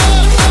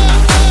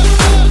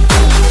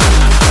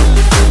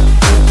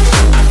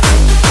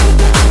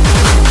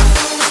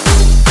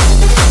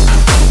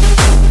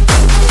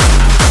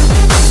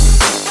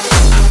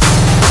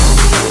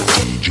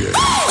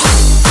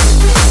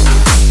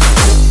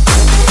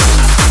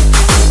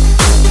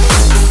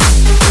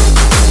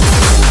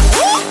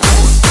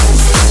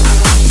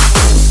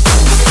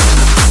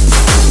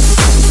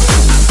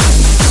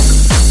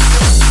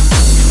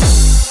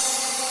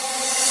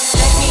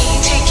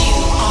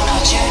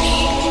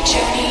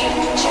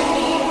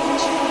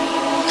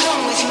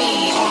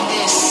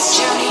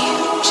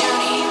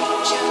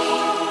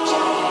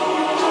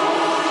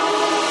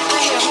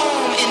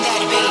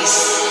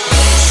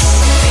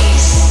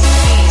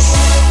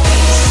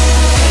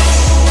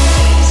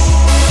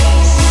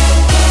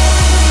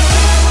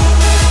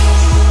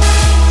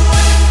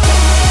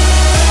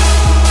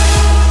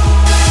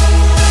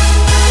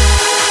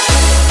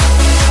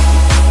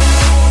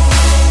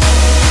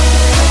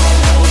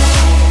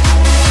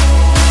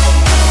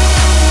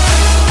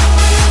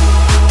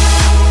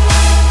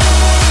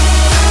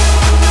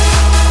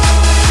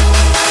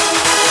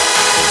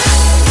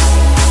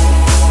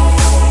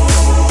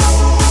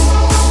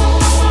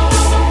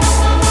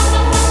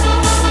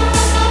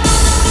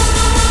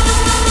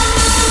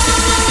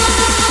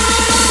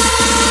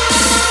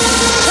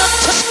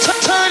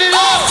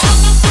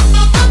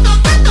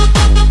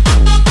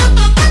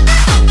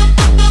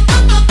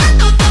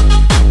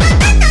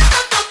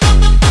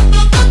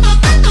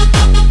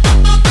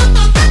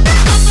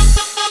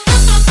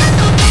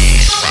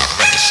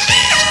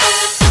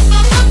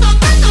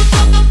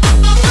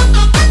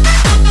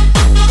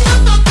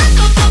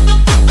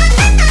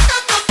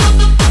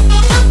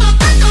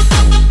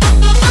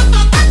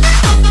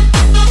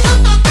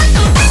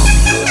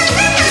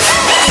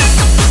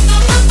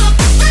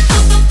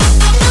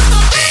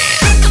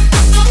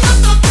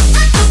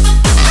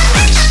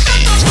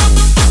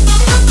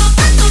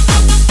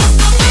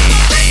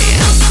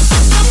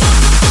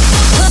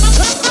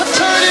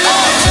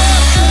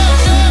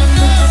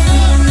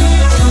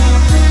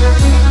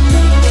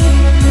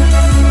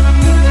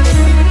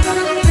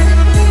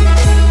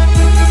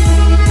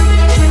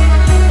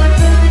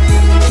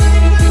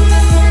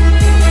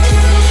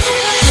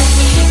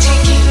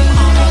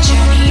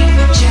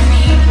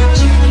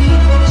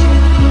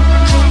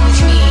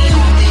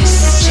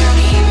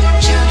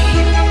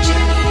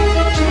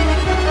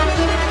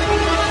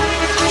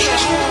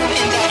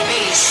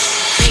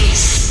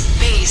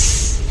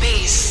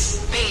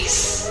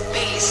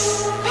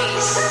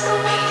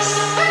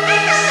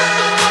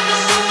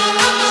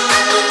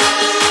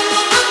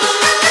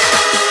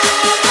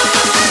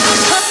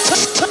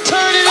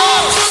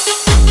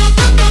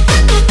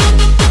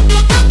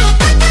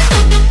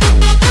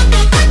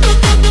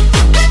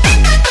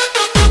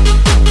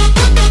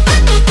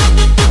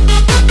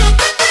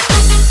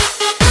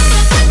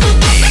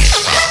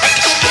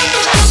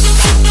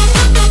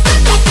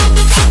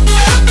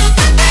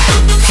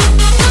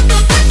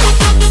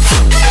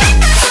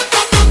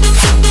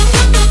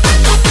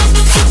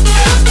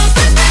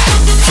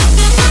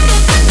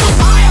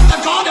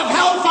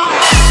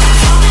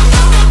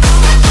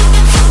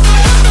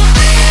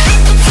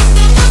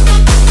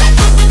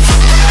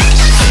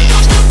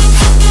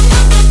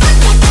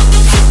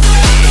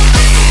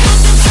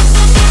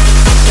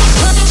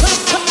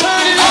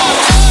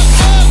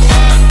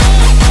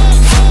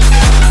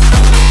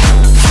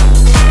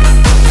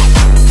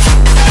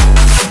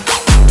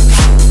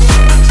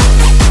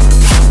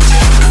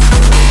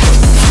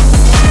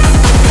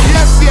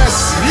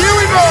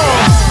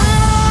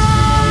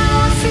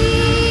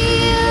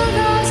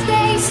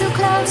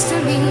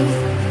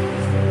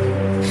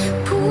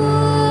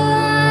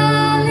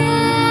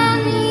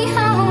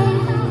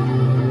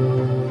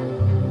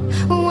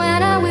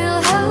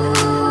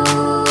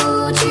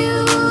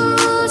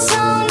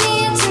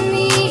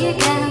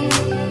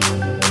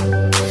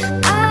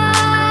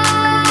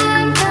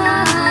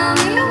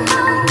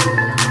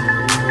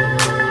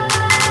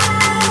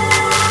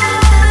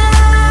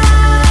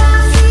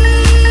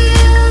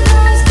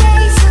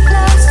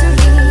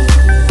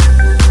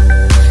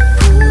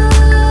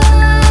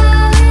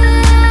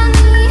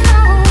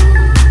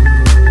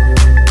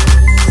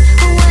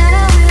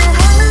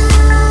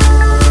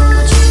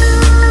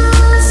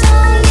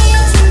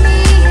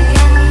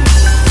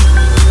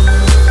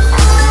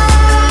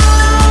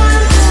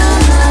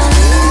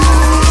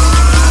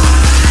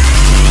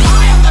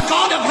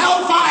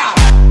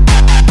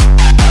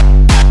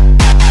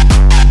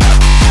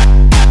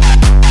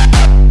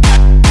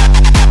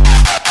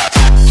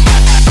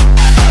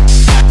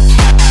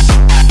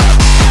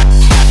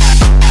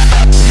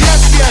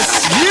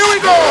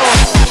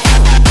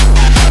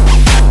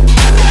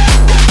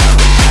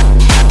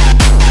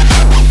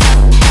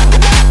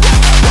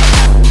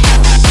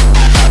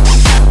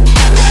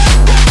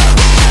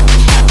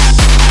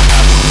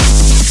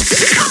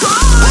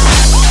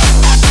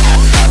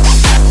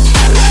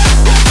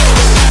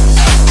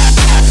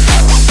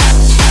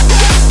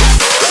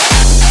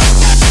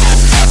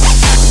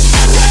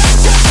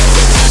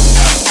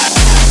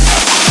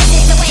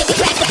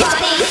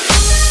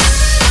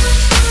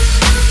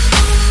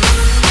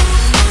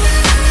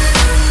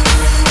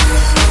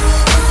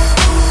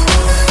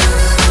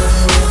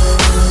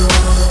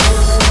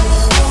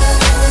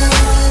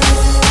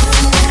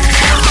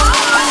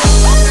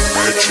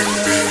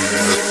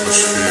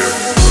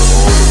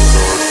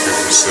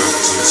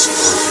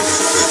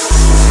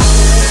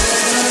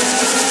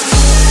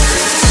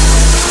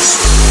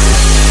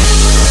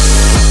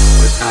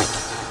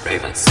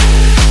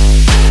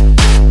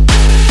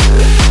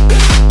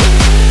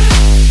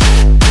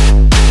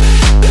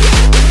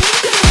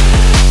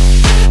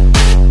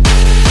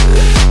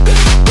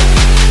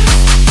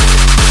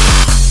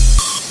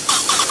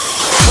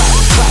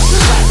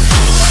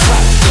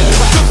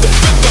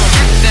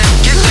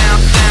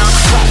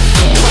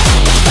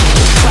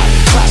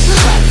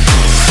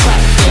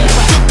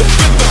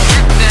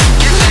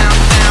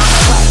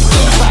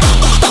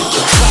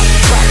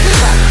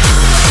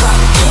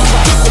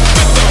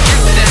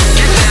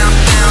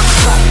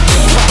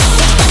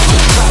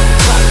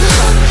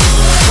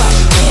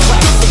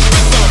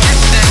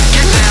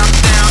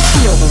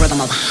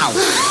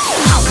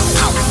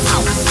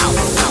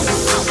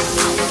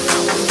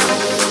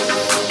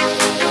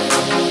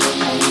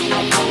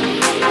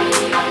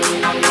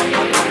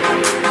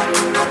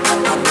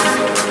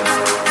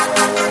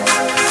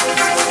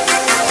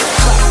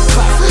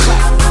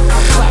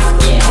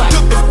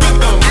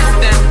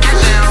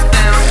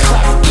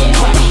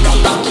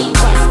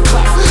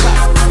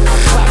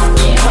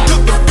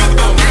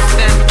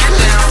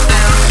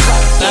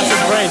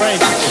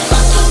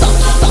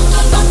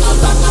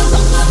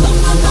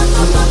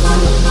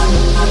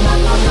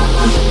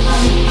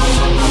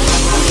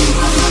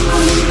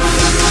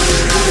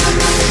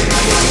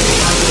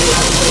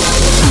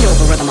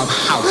 of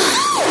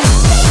house.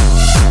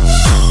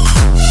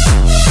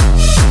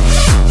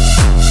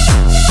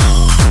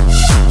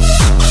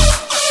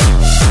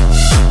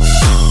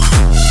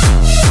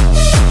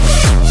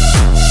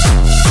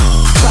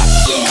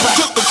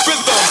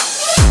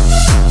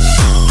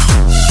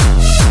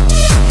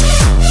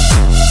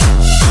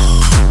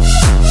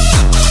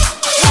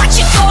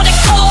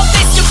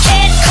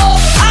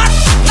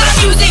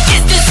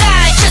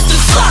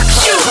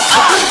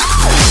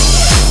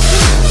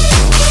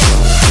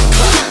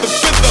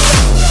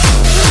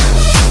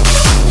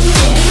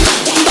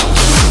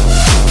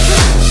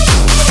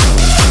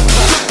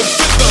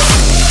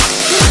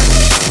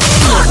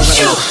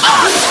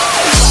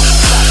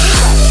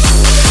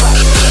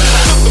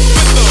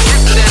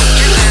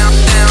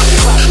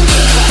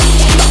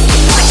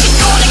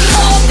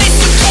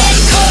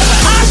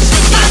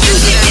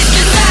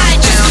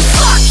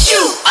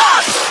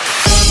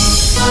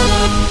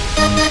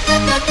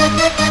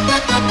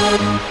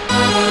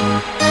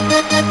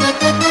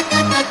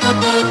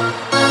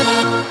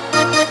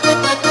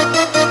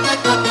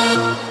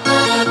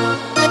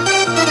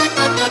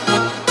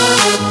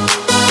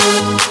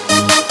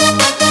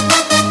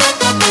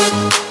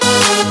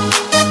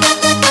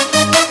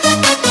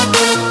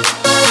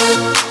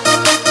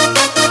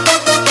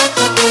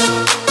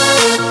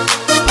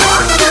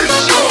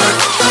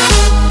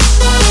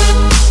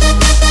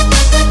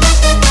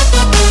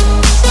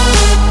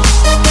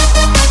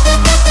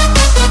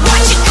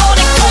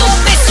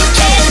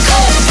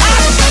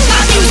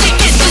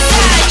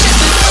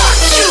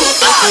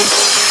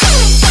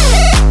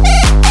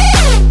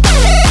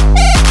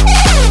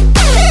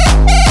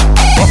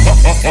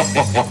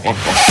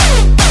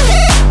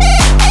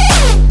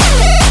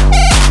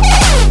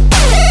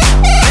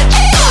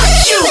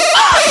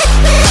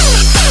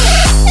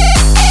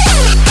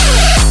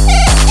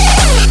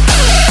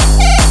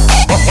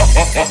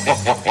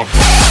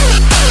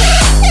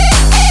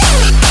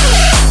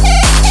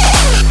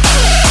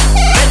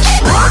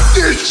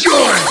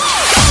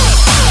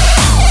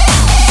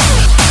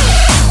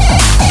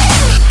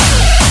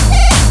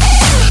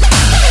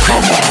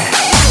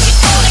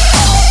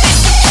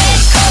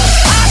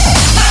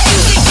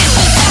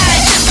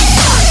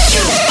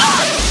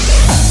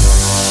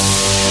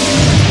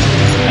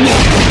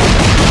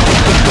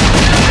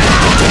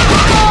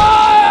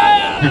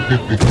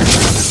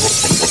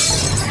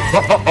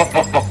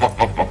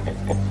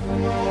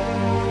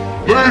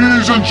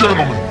 Ladies and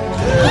gentlemen,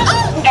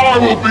 I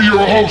will be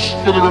your host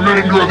for the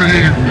remainder of the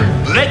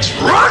evening. Let's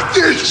rock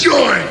this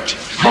joint!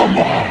 Come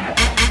on!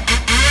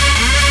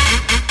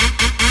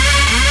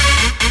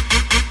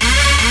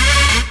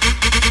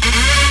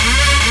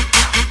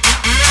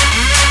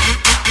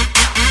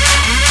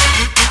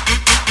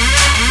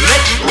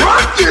 Let's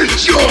rock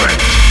this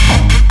joint!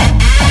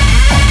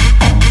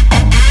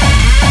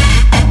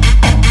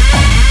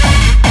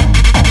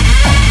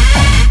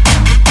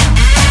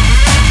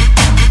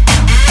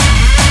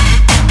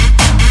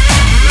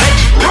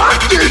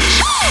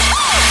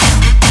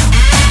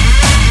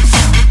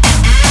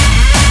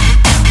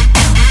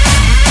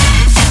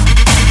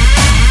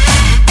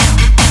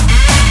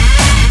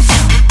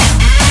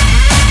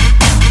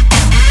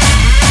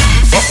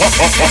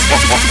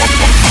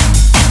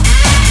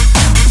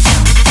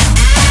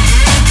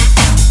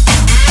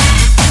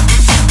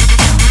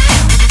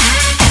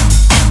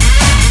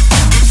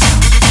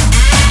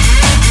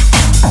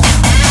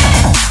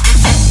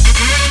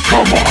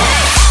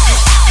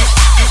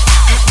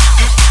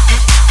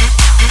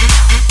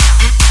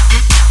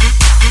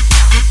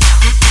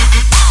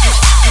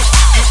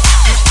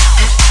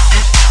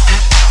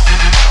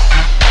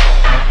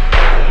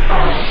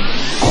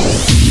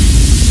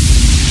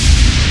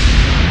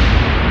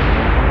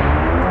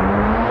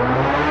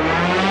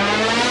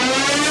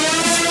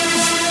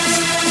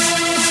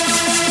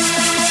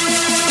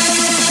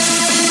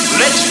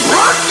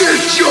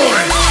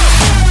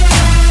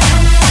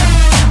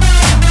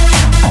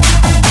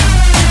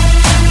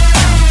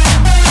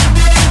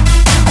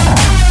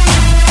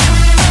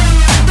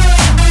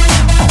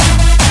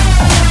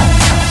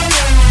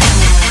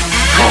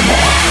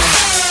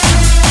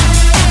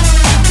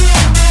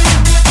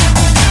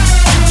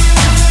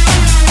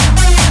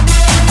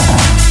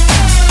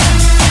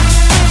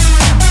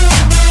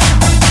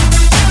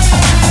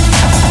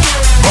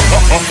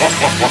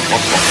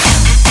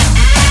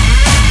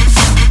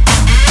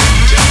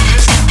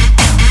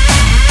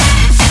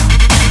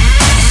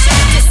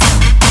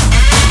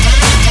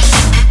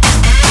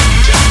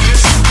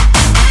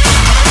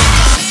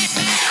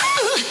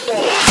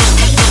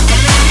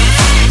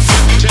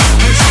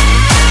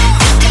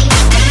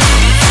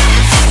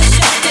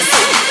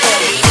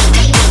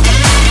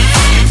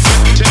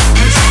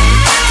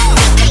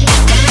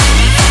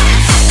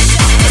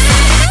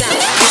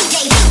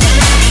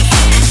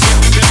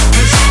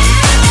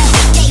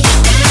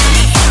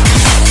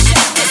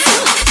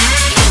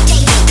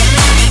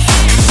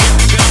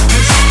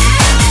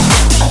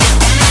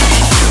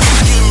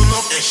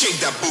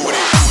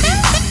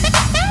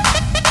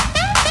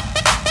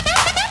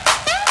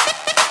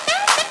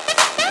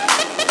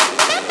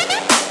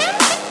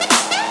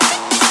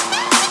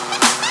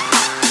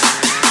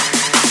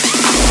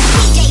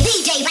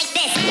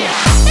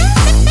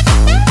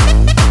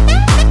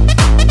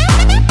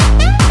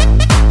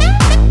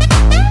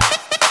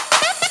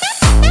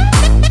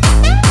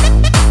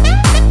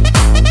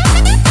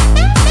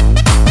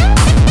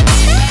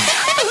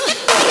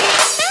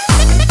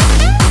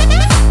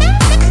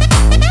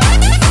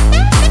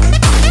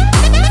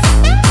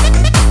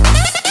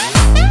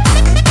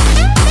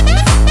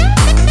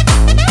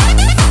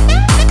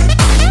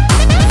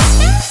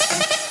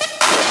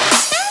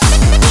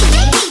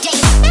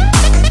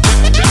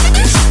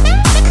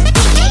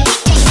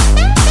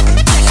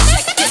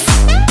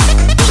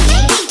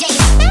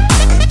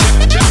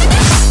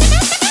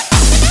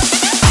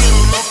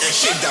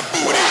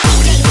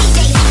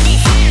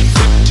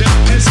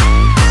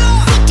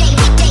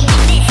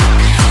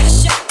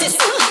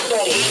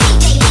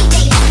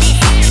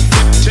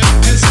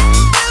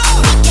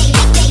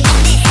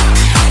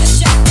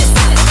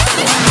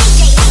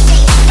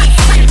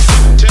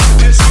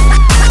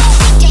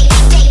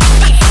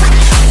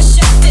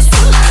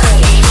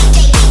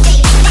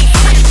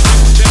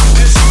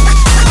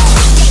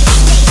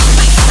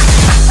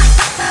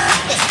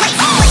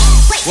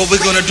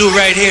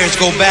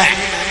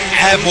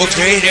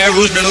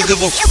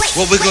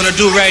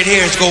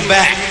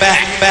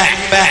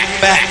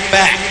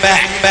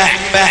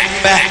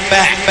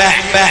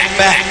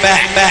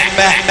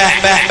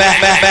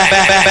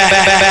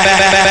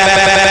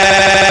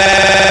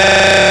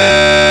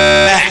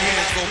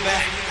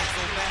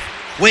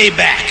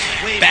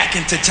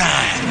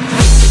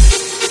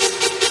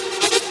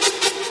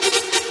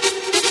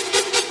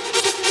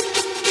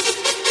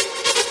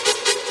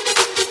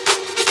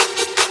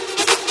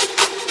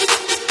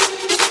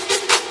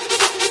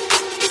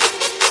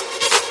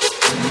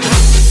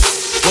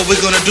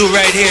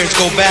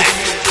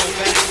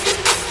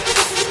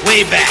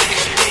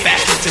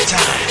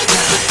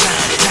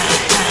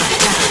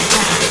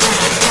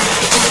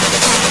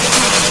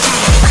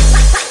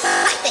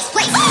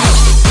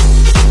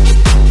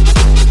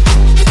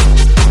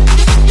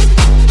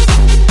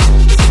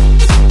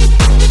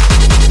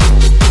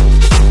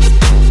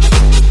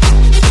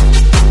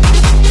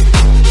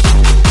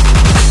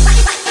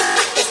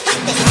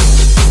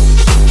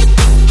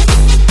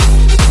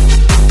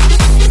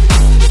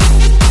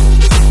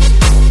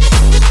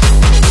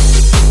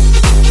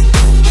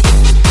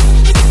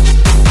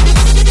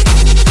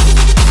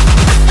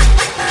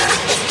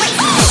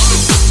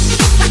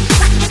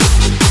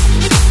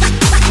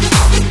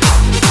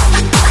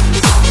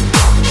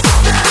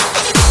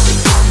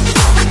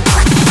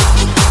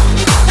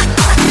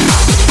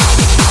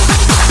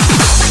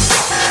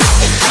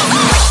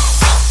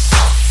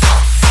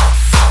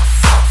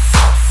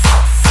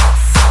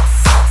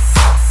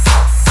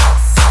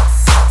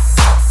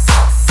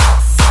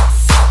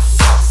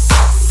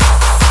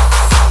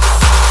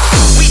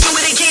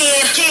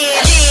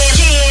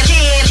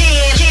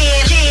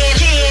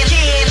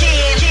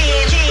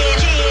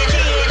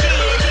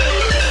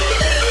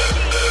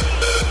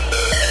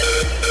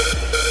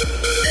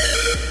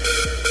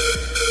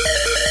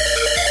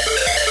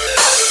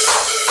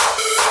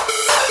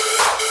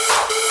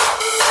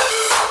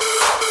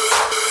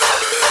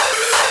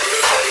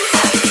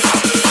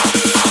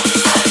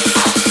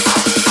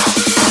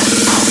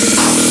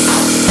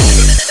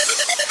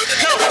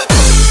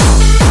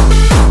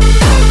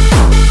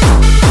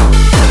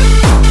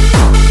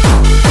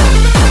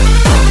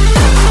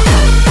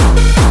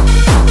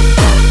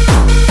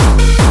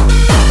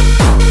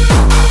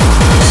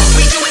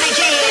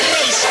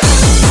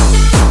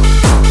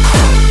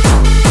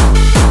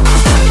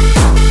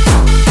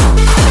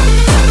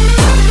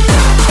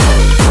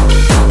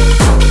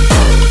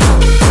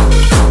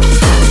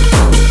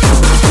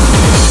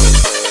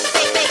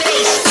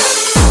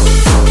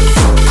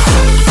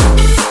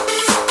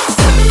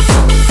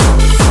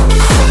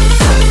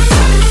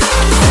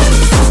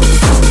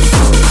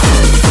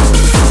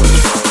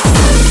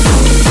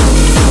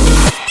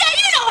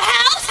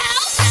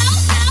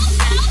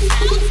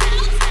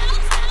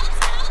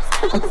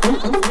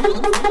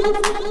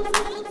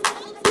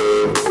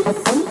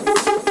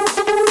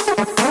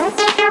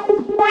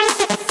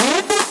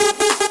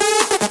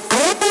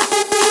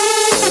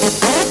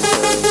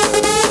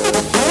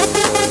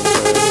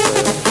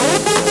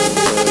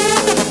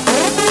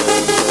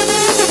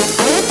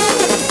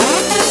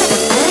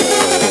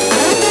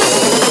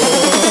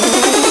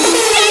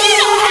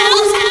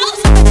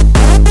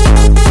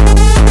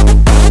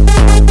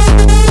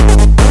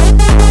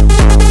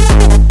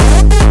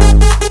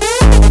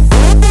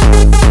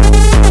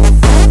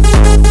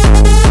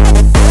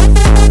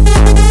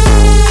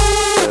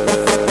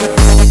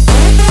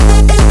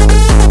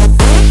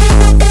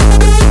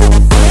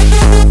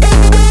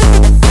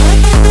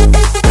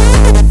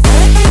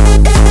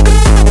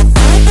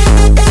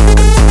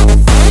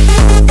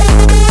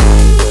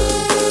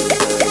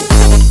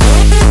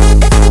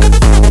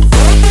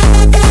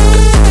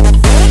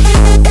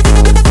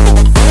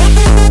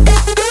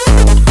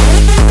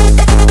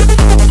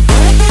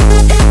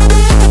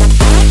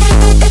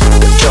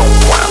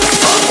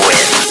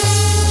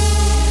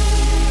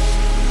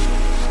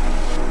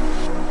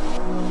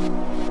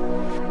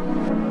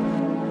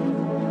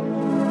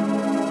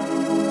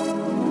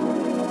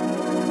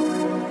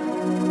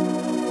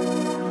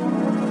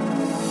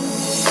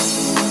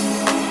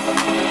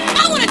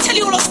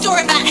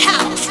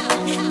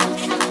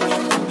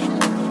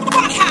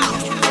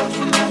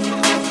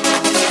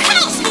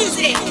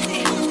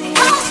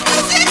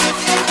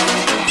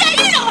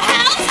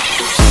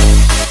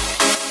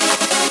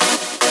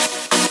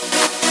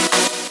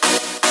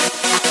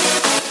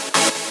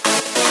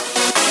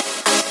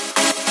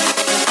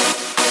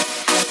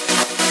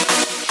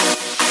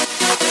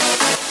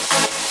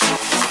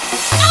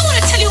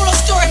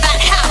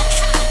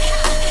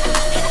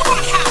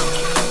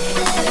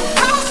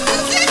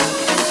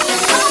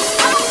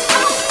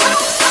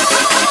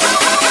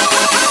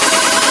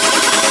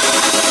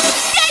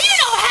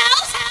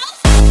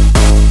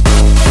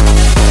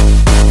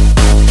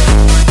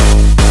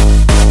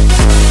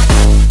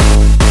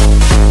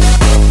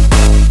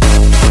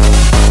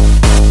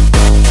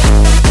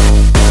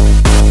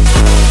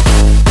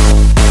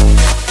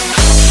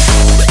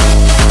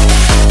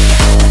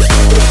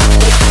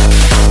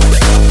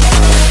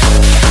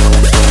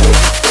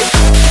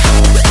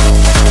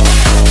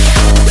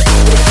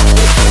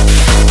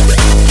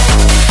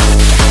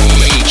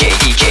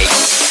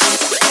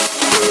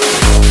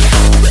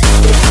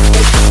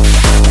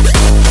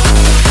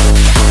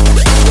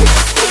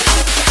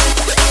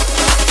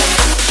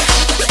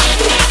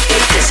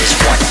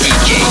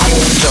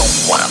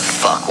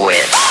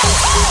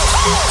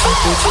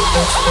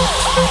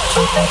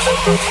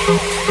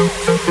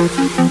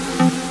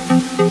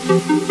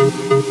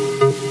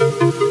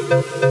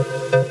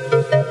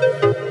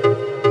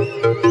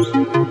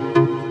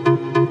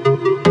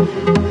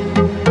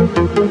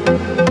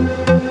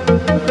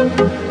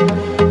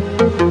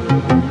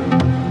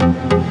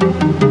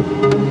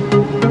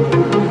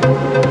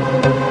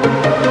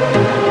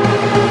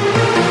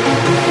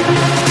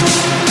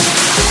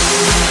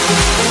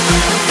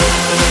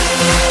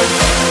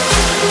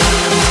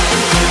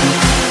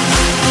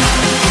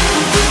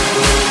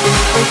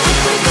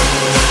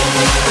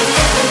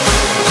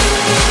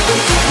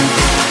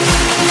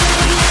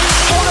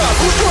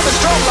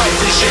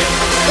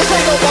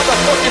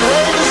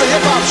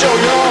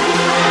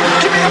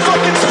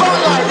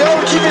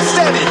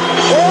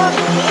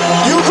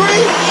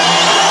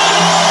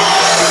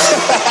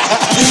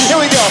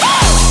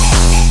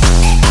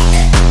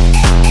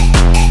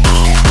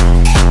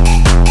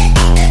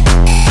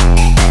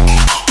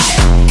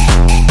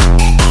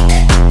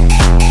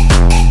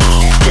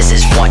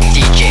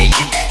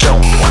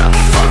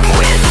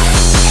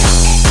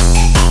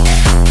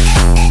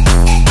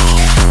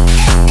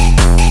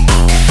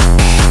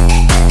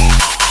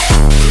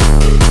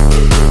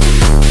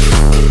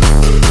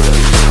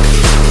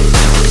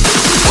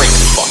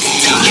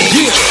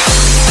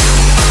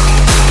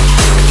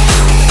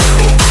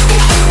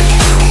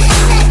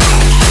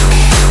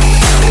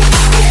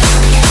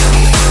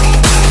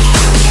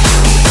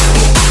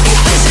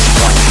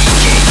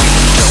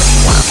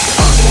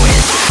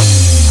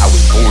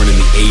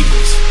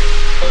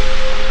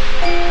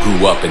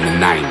 Up in the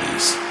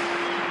 90s.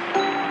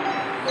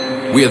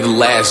 We are the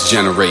last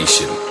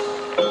generation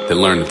that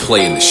learned to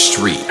play in the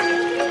street.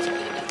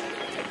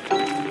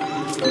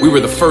 We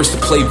were the first to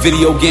play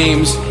video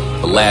games,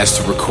 the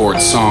last to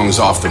record songs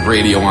off the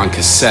radio on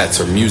cassettes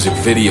or music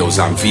videos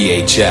on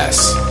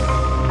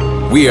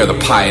VHS. We are the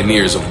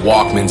pioneers of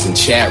Walkmans and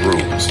chat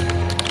rooms.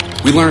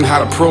 We learned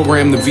how to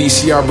program the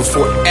VCR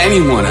before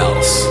anyone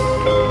else.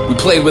 We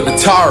played with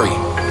Atari,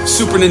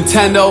 Super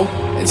Nintendo,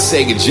 and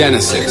Sega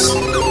Genesis.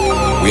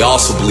 We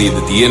also believed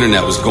that the internet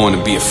was going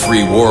to be a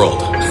free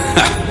world.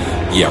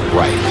 Yeah,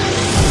 right.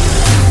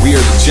 We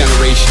are the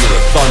generation of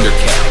the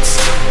Thundercats,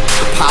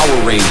 the Power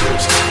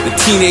Rangers, the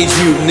Teenage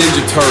Mutant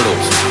Ninja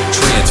Turtles,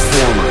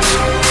 Transformers,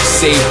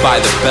 Saved by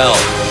the Bell,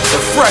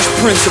 the Fresh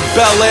Prince of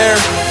Bel-Air,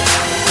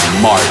 and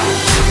Martin.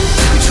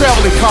 We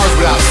traveled in cars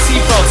without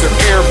seatbelts or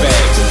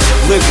airbags,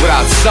 lived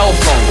without cell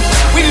phones.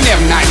 We didn't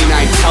have 99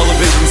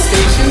 television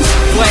stations,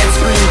 flat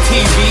screen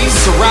TVs,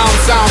 surround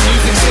sound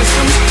music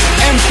systems,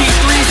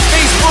 MP3s,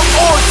 Facebook,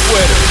 or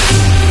Twitter.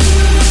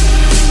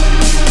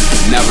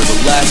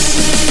 Nevertheless,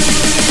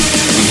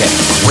 we had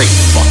a great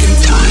fucking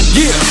time.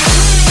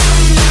 Yeah!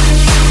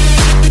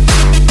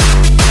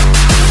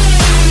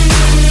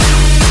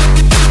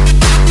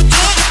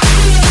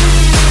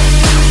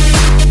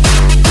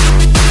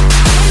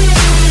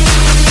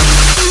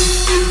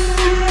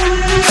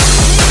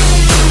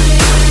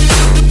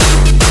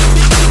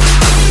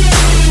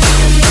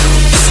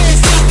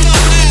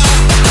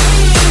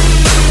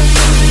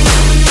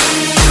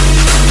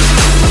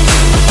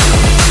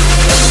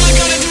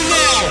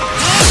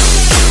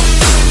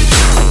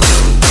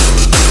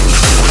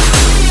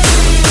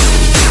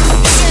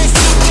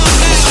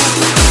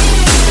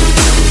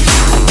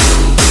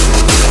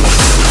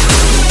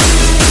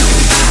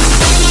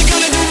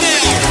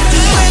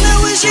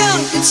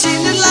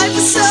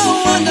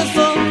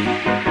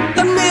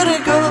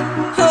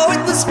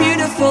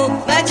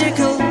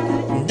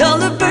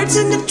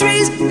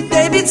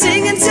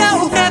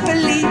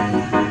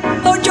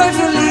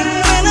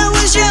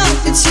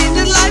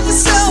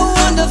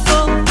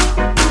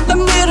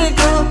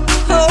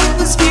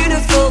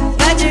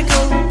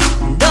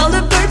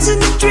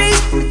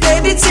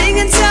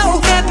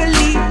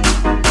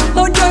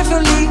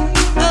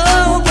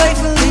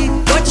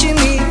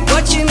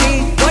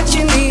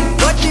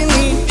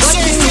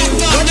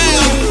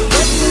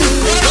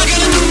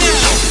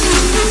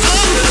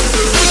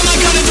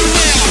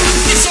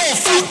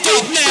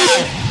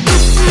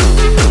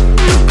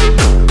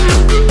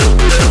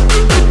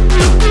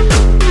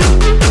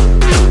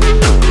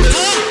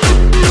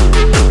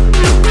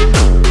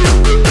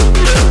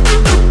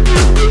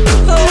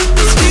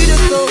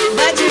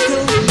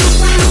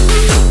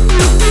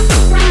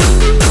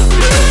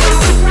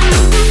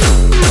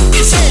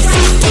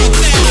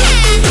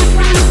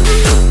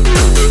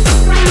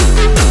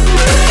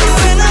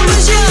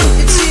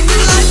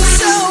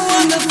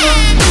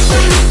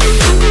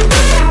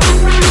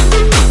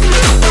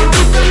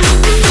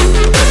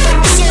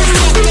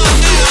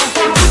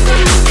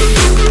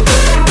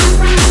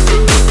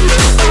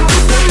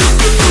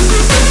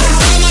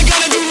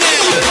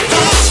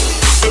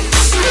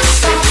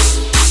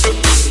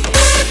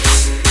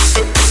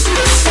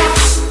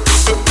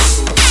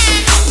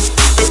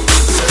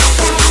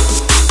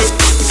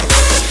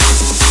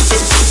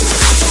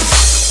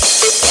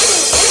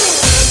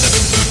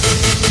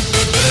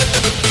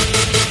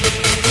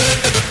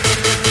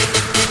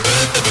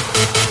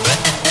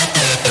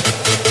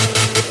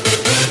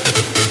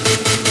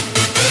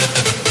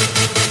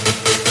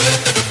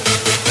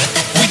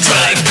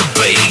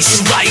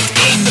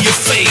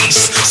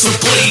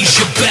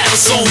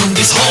 on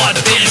this hard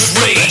dance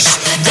race,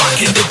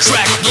 rocking the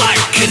track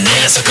like a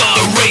NASCAR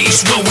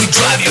race. When we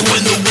drive you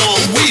in the wall,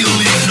 we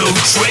leave no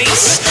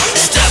trace.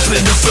 Step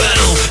in the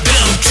pedal,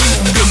 down to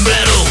the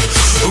metal,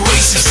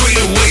 racing straight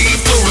away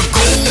for a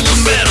gold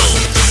medal.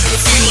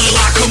 Feeling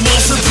like a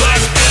monster back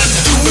at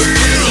the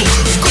wheel,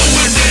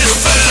 going this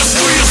fast,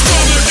 we're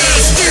stronger than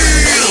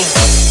steel.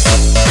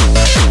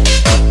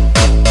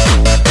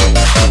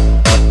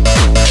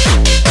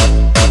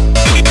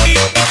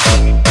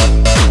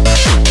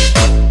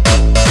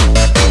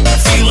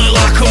 Feeling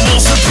like a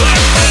monster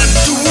back at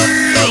the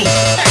wheel.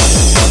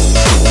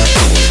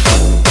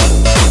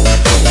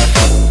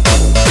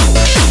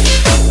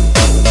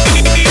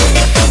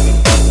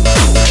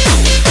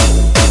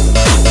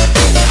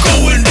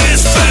 Going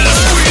this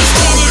fast, we're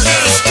stronger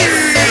than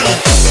steel.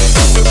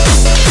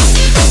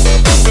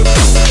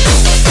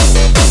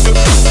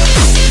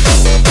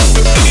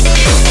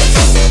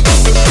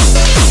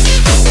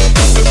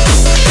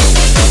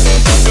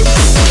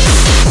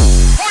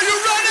 Are you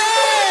ready?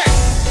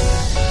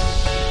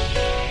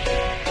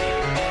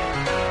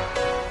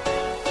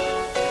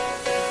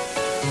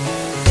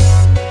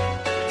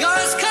 You're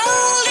as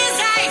cold as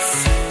ice.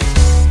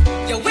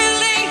 You're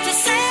willing to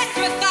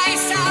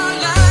sacrifice our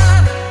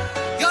love.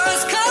 You're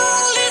as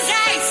cold as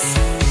ice.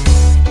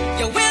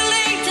 You're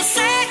willing to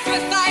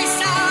sacrifice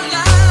our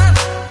love.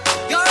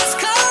 You're as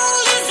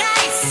cold as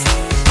ice.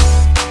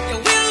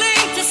 You're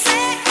willing to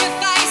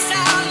sacrifice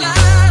our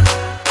love.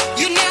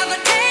 You never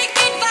take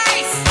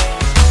advice.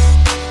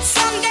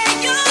 Someday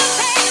you'll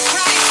pay the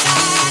price.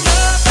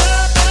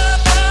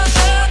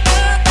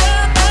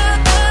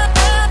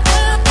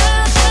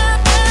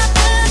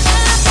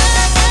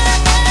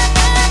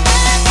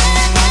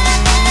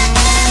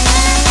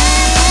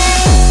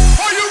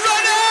 Are you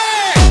ready?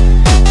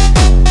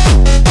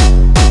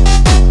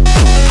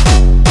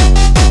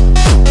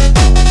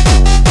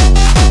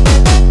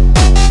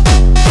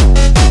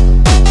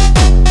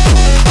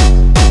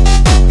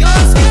 You're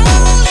as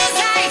cold as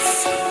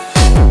ice.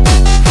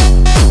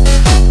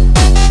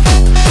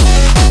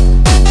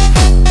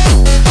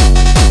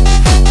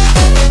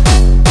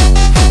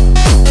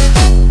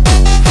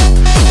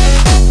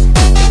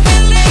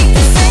 Willing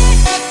to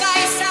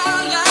sacrifice our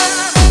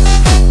love.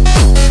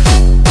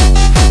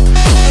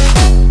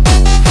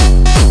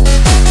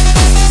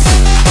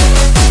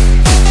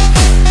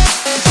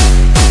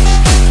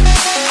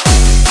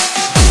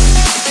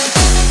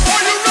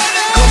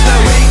 Cause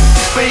now wait,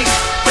 wait,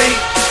 wait,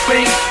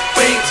 wait,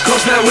 wait.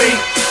 Cause now wait,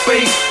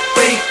 wait,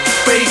 wait,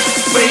 wait,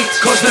 wait.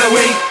 Cause now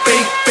wait,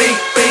 wait, wait,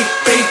 wait,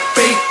 wait,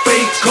 wait,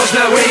 wait. Cause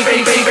now wait,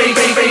 wait, wait, wait,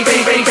 wait, wait, wait,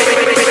 wait, wait,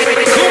 wait,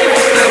 wait. Come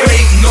on, there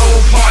ain't no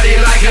party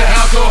like an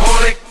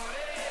alcoholic.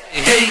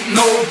 Ain't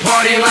no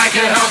party like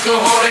an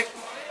alcoholic.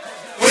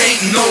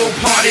 Ain't no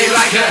party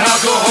like an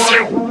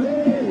alcoholic.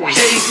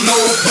 Ain't no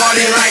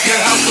party like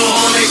an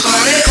alcoholic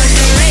party.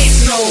 There ain't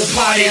no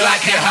party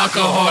like an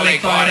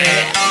alcoholic party.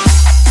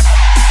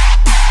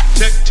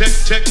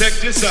 Check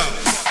this out.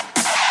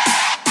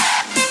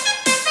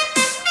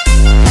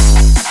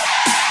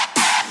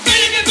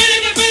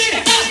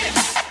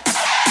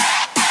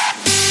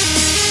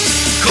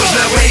 Cause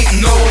there ain't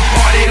no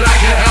party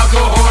like an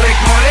alcoholic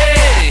party.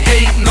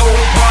 Ain't no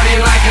party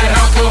like an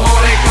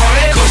alcoholic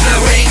party. Cause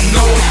there ain't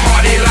no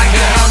party like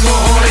an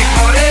alcoholic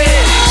party.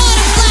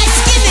 Let's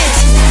give it.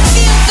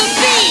 Feel the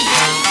beat.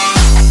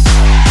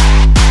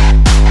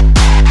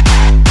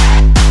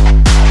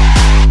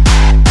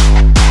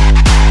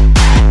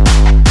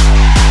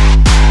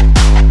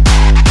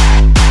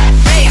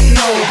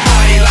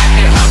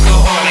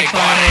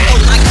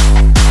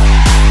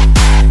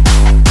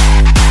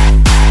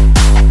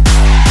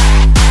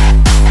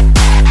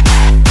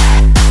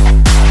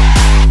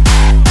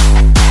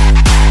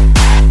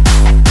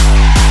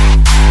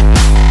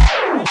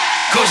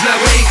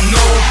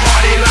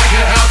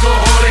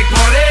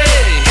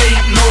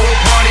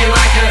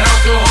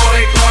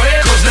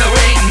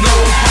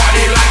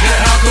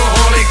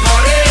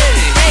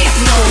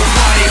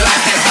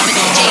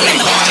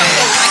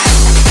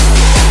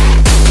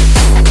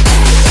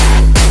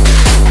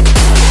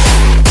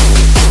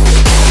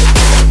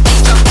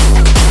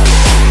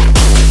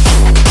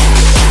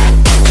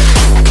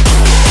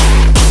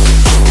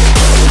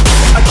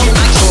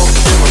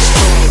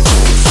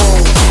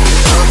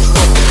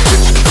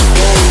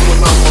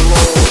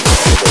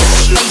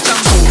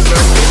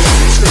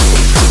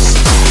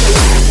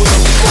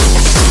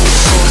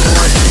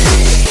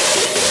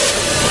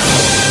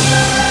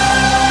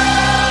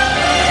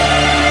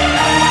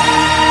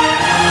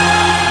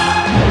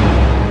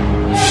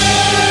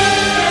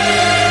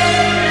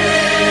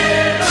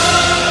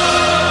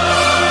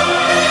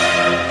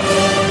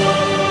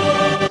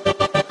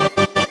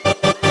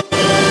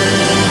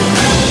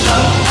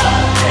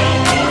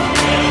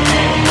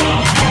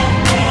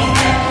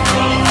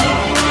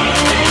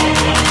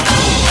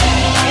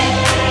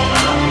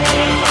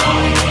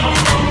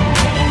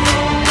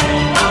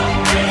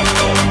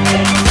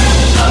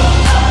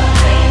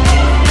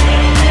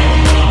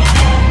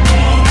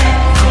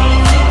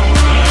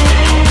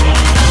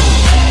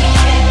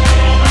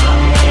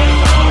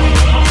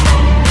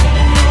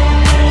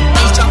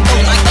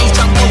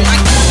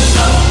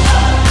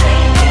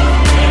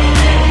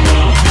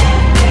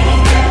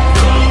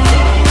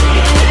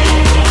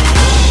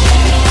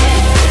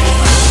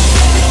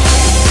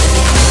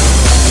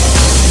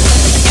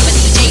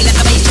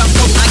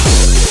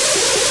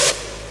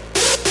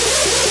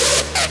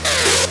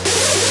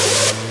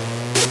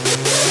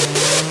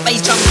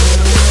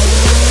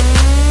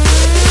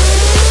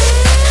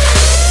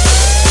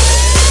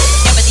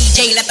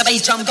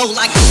 bass drum go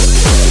like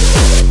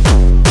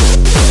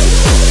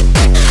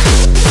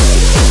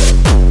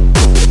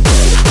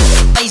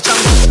bass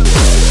drum.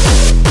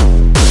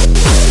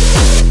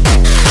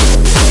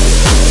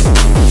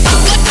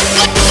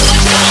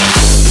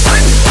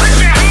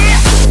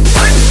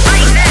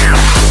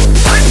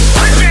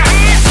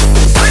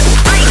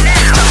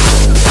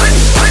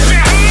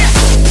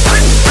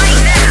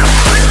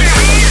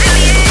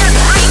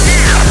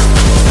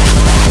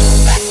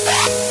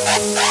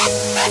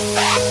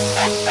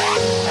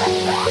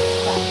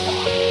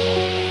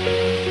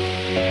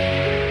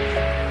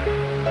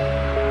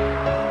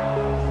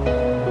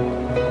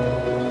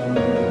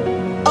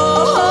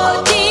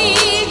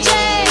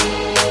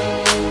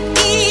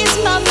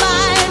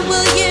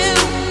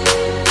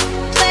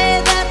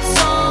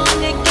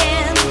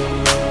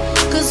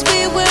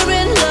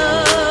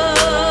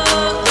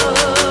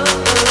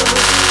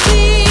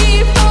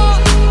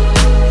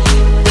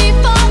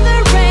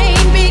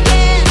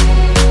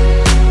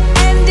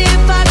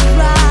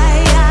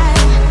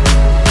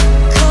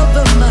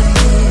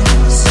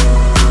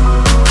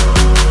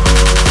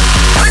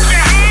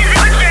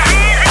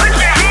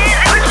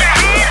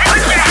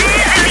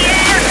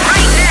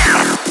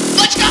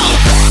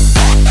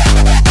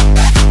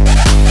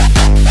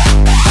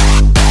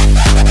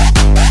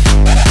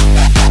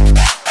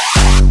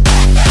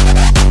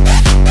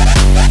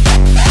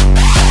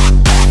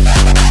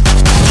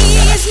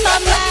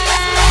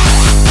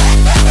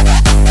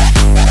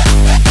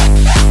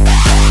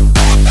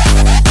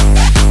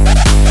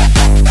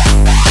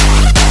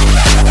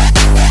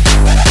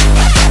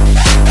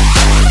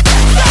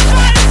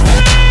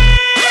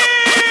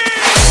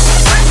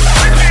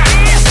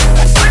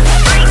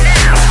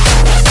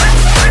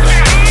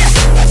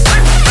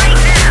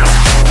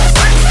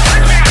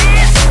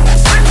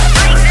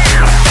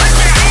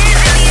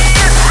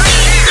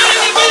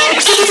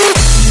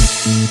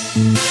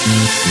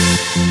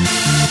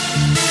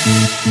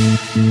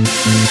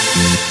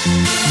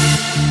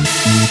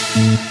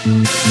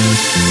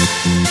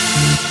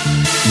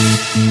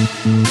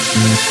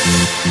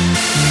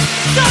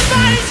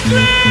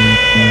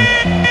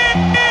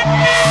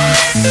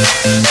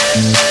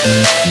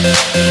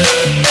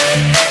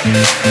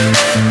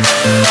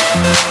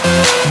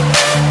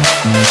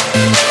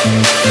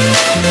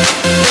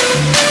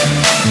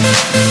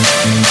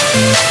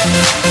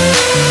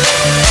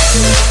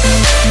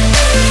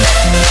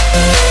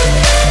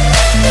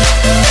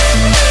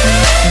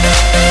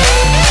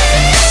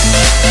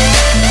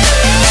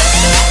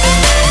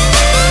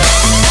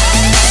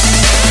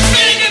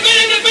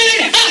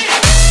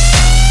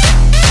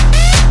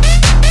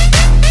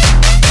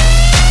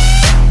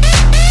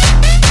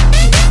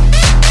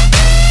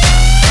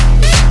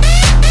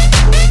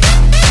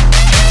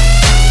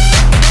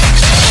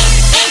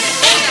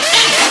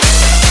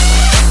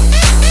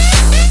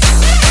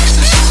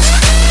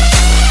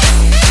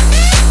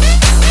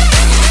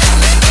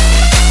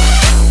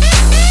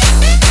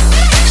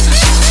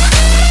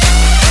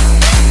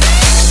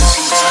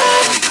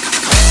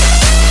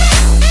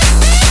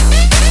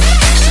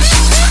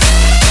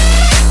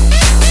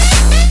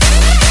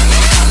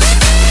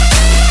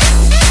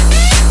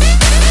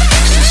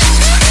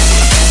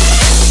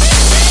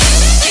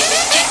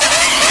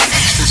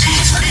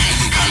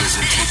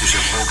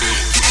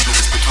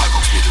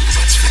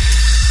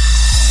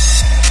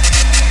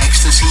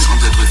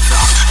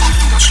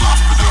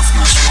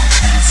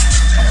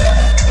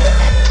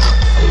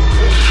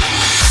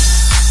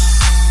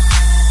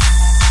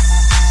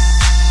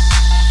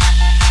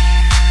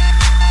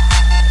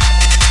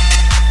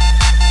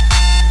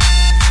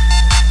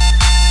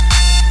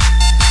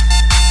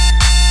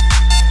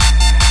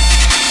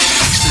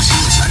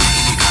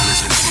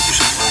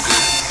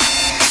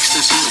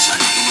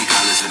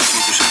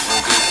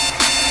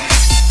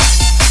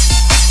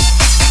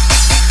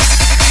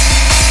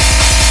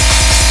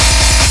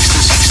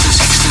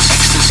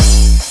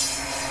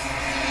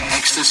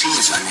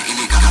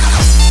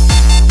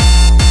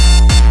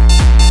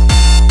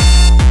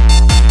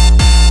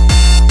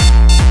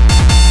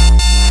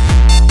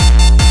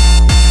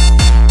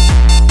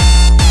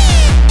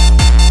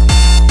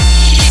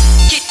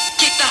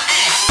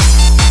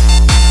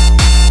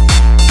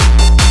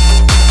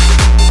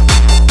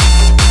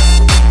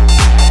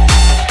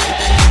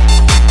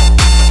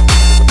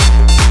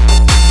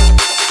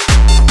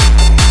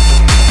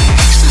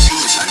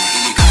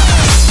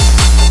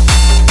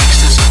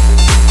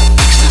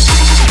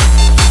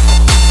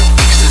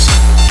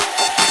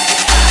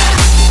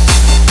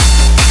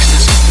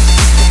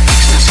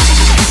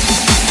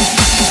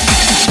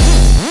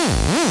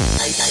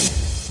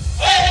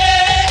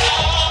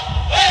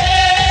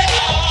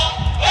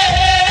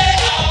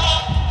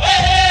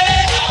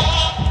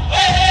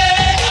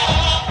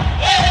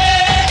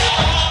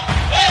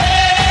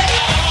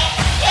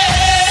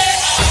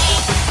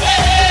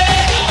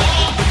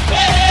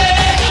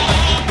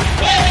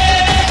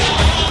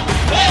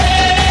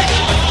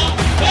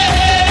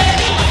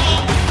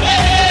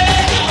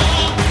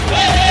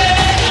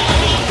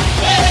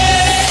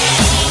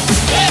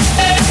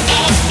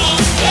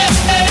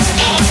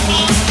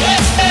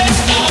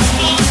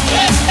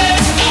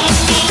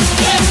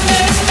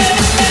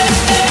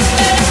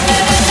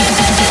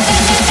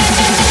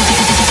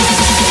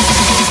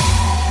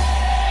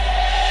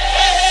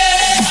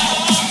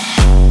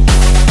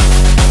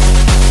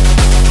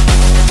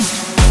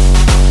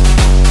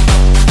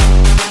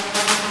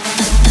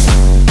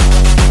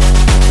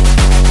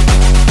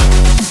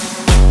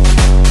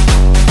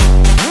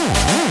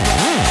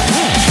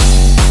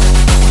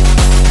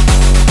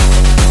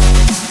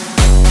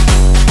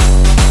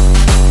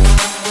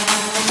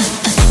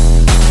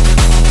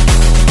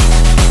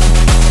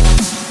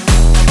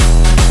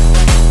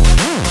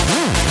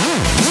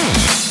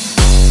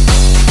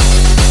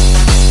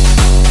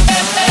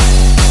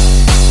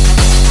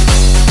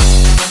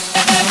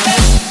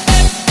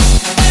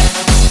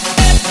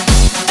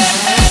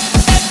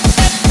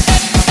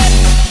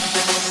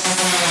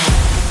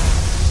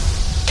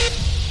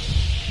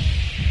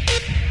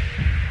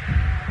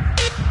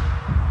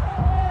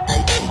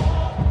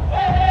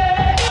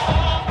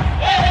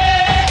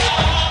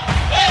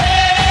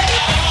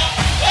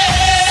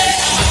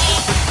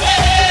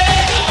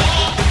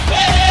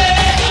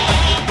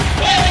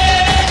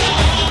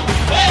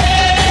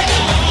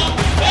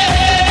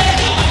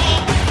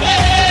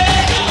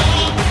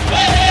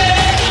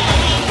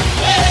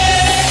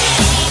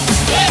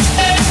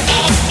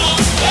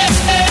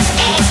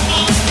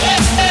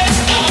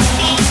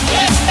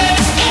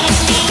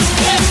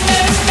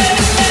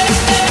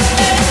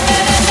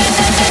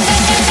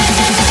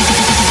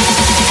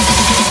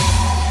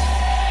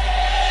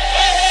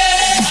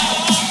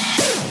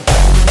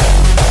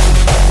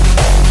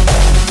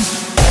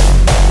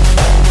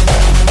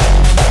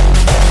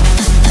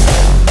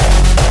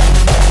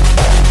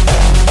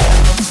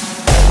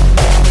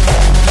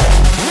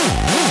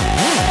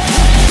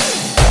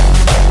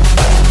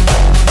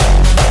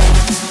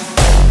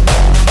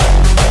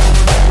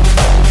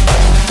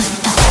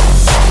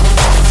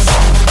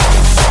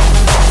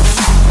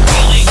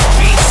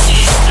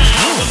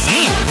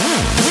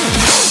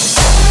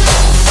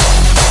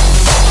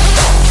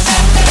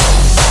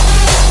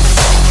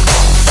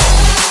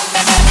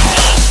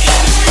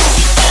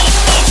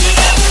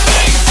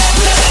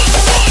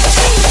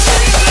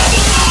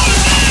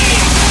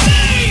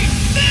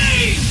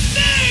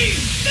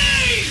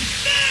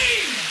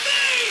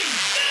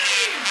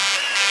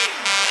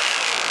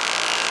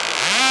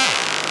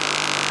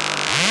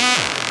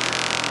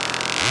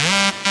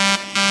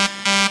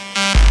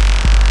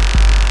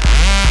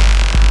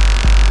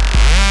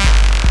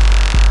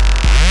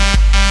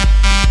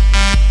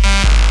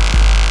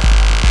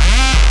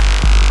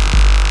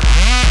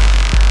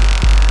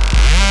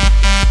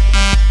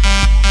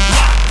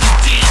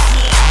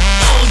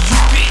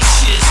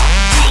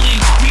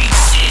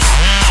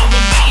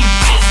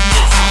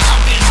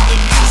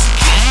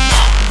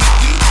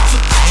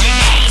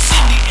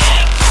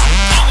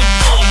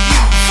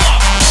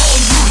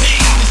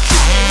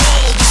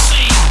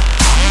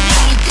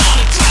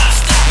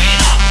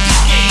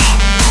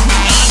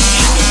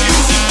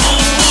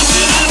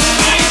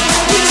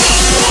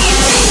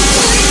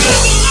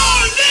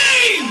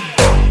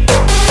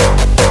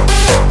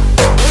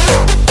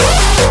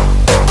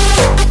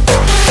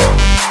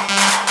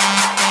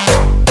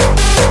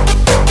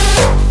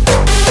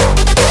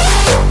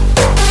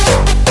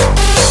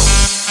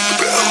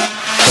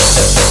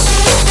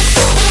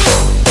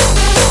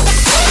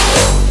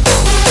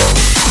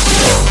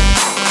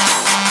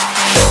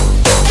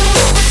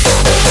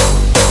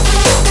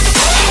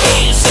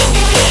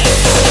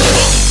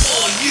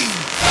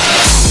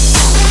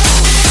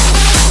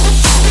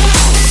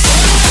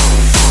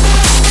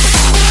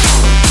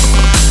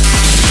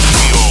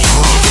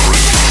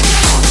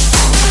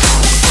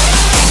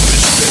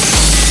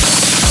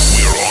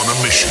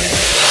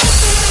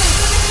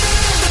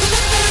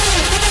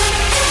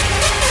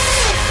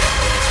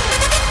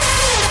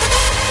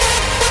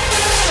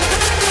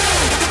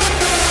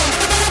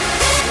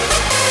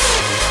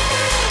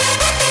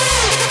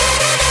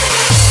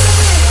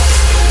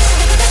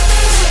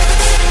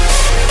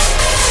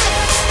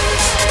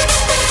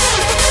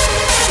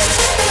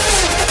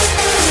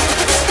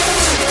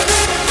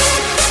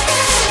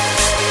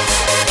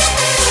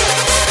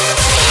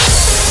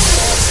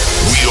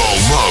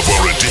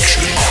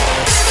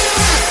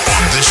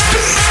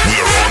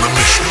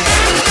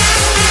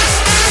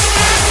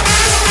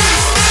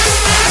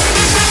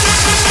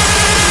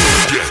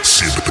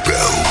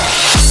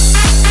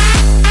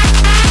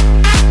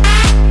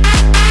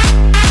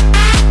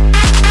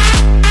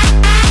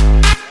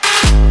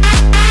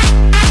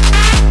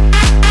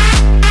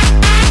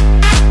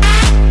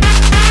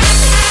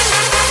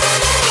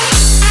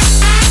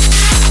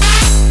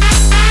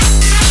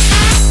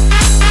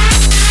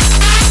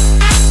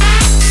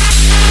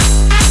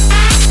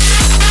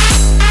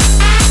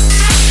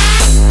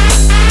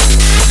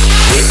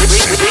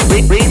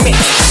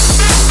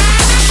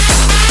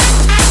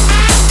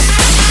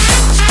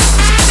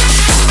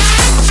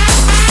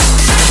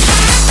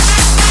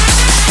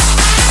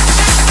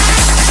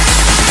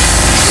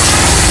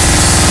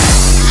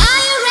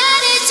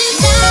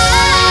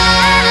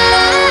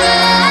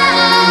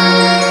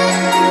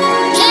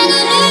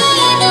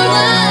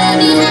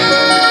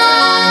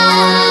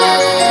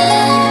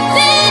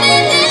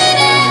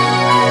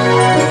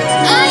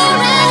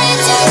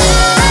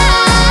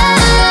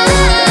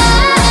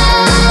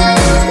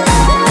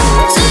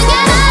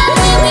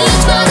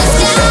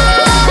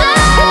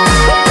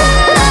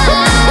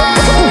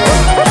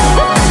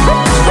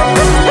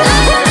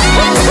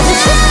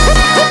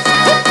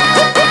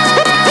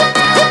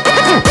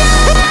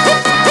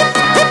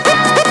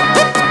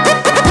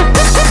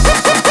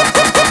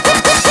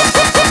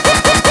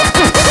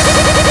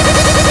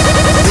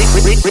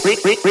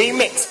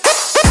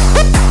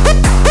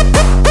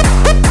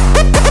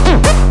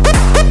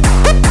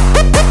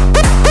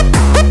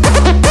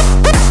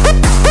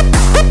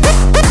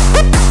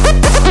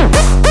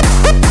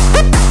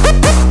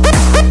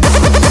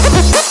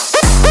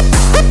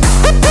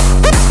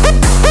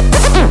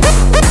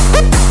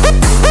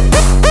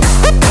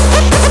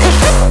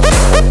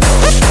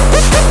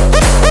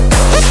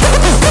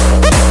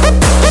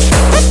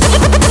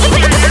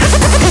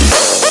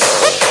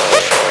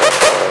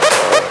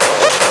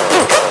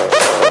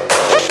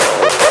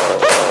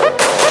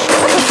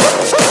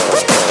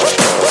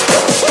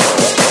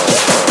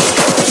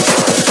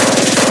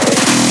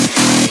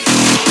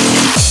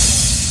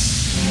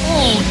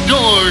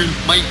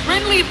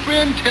 gay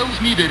friend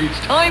tells me that it's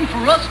time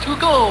for us to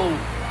go.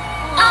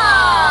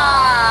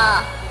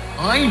 Ah!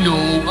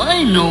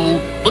 I know,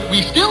 but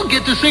we still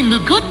get to sing the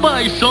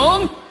goodbye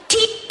song.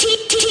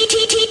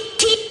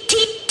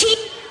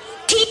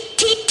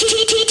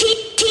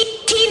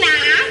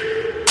 Tina!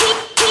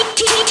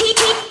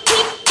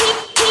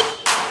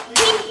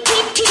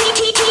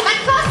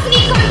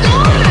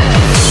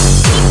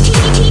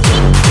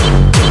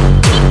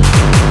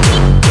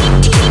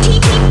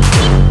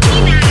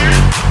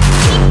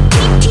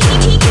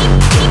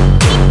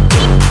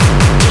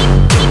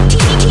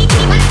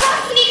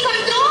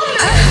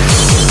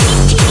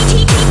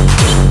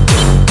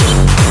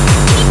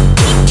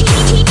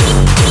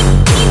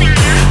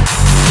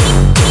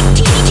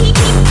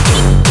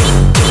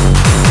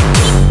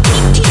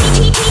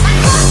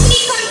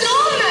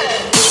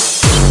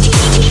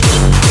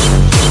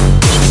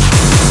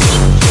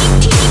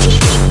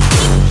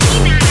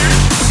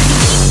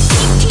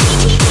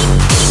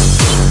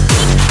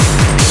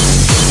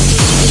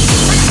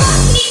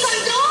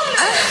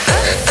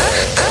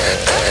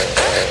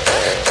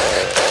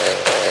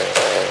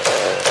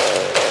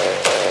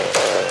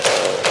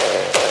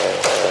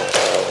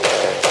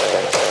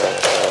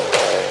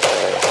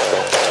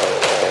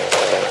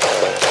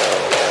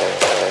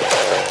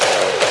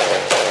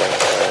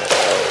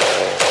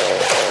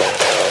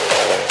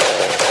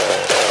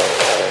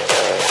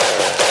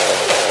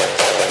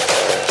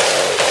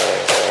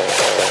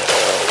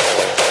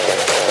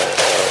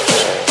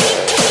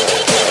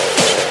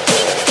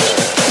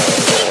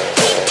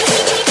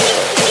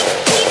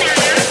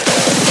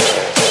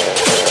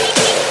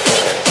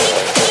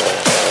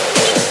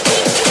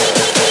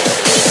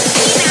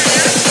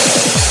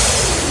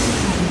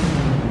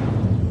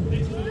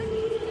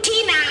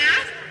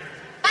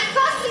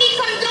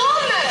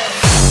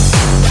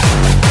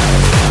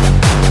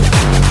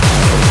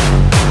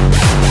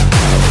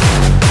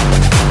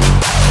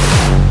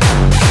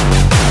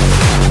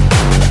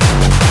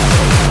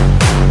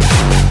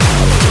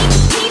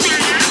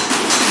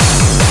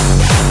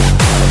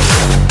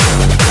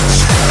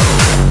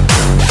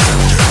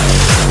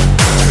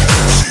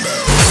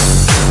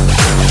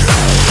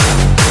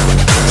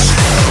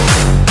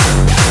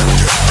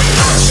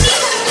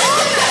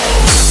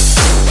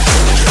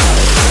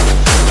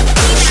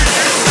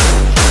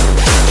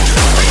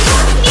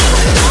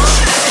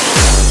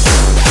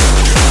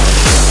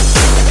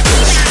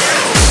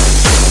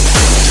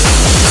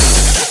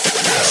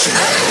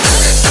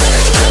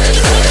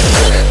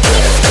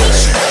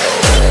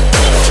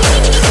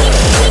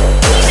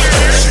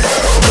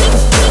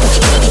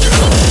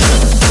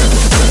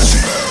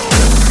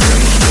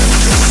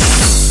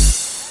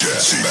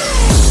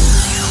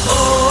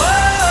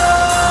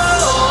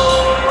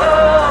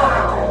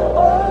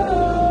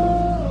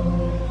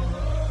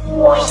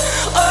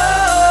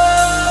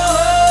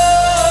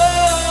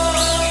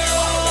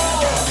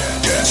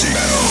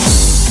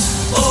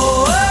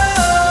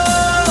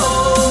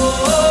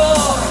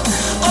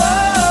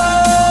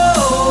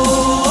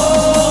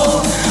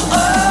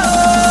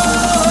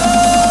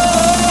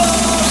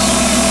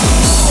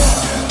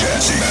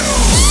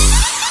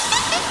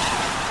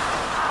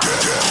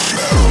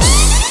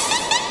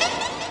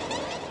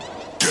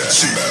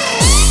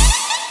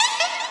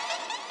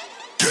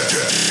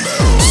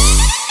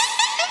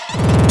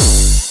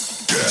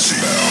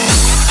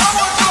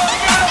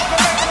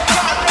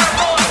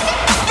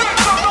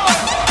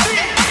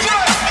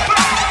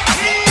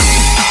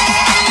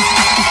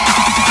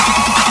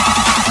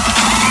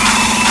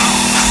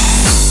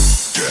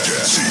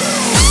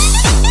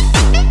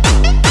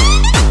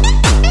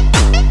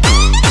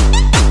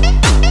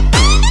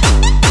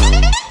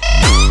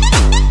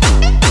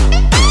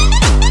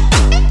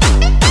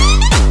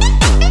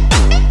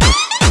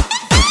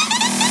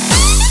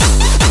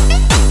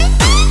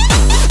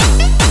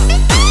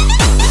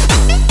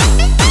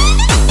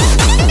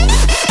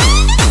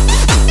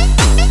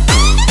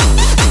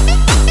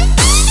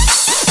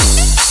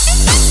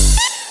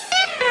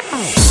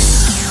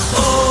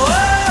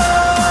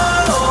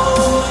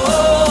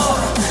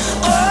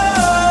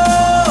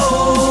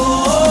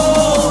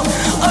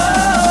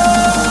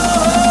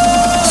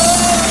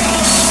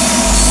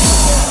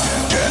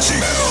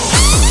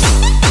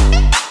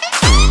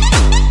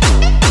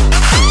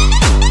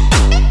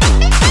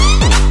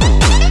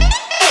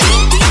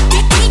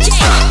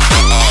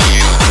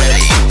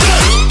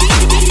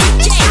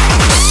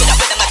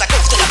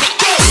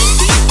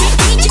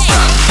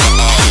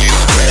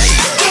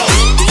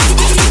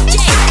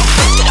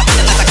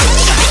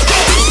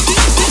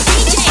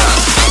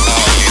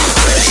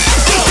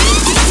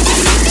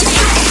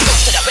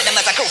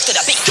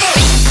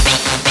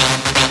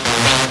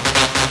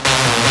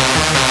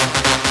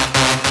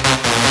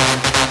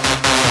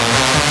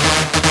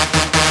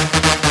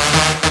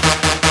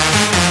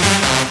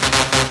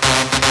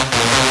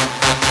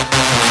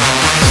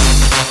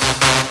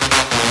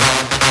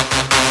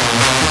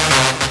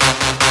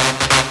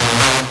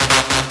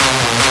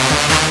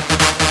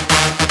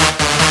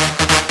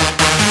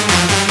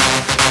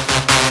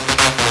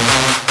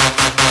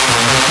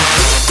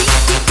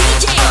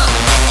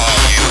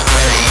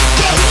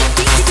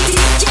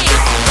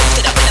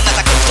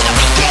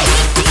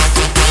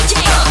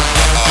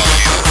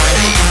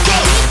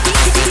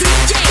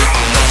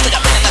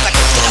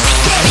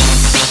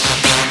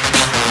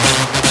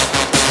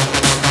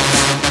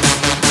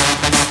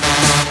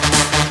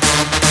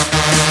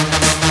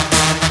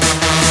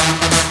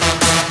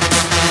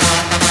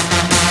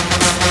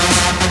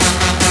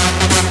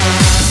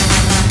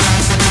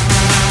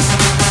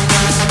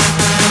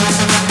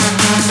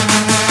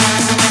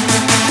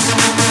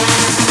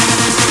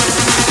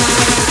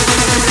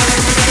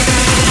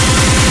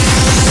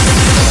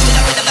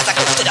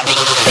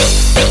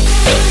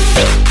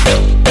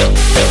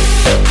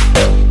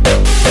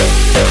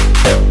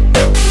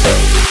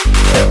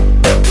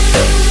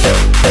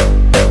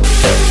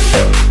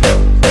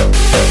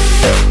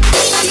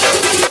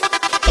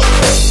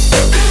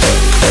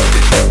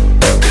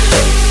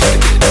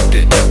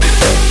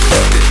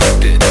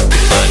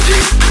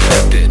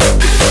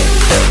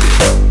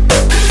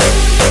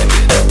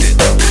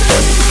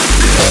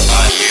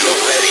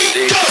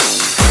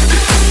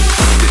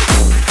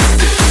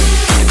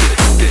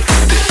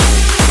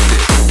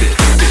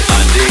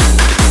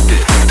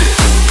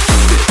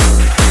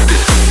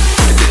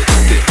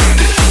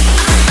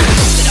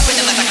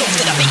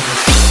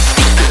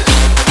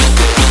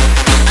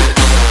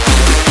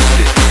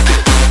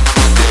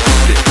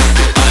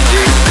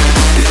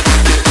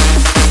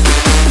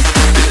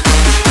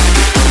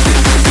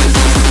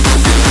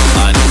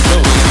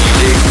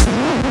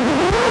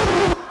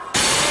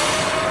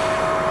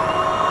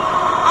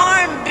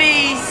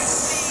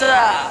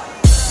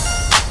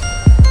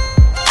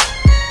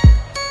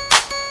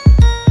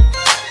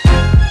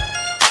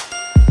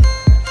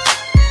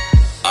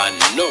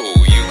 know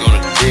you're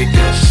gonna dig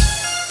this.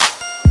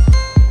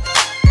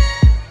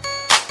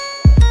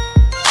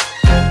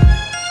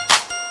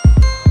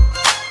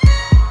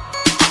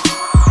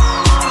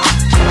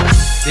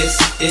 This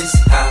is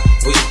how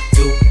we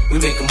do. We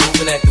make a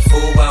move and act a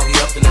fool while we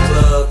up in the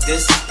club.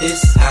 This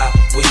is how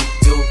we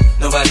do.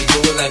 Nobody do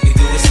it like we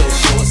do it, so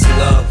show us some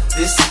love.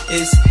 This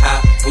is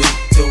how we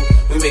do.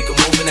 We make a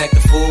move and act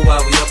a fool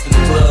while we up in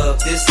the club.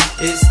 This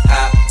is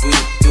how we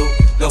do.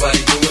 Nobody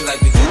do it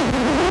like we do.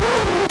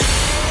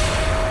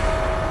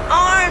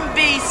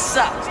 R&B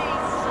sucks.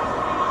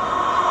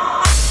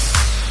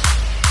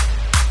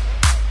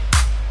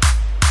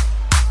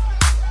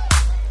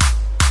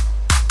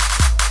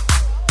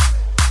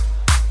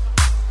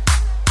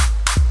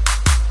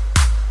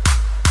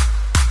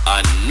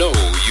 I know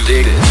you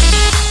dig it.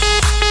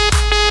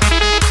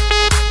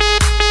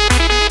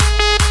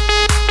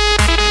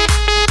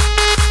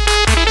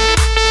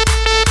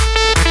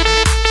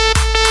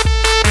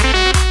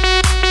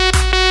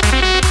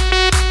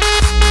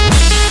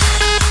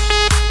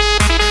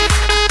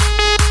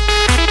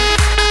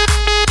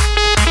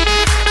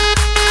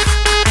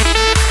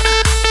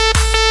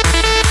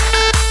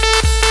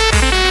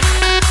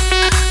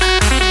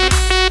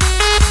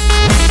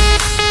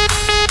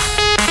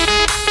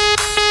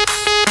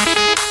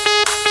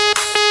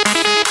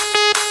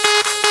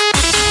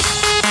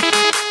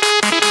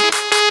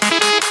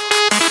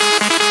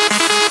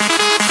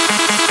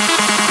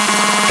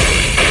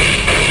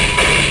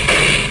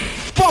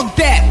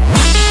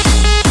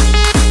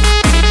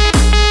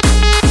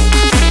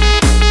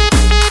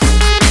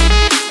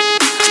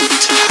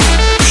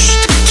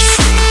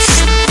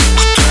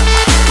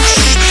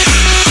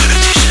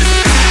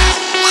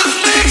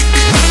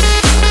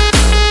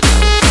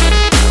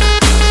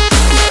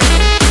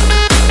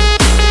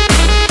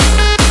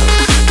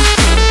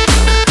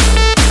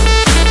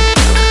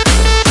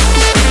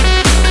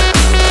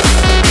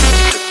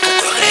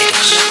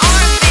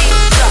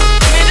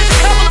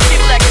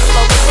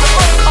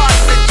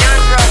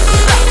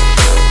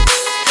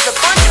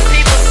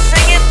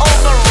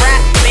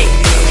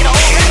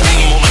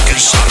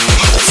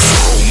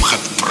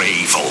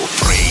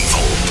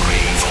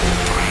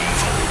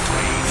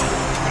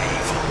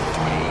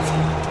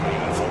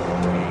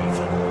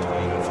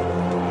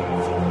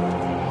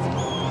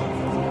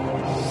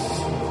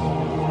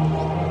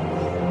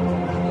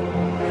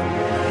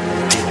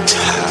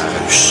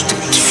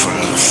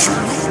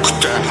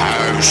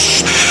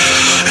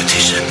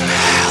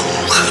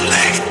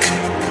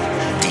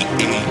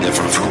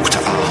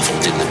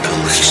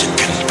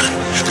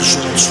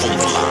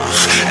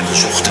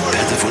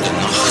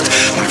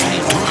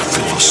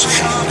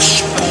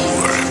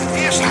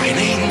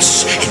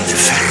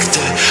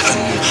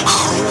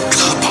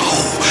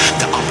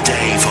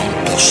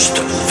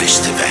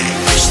 Wisten wij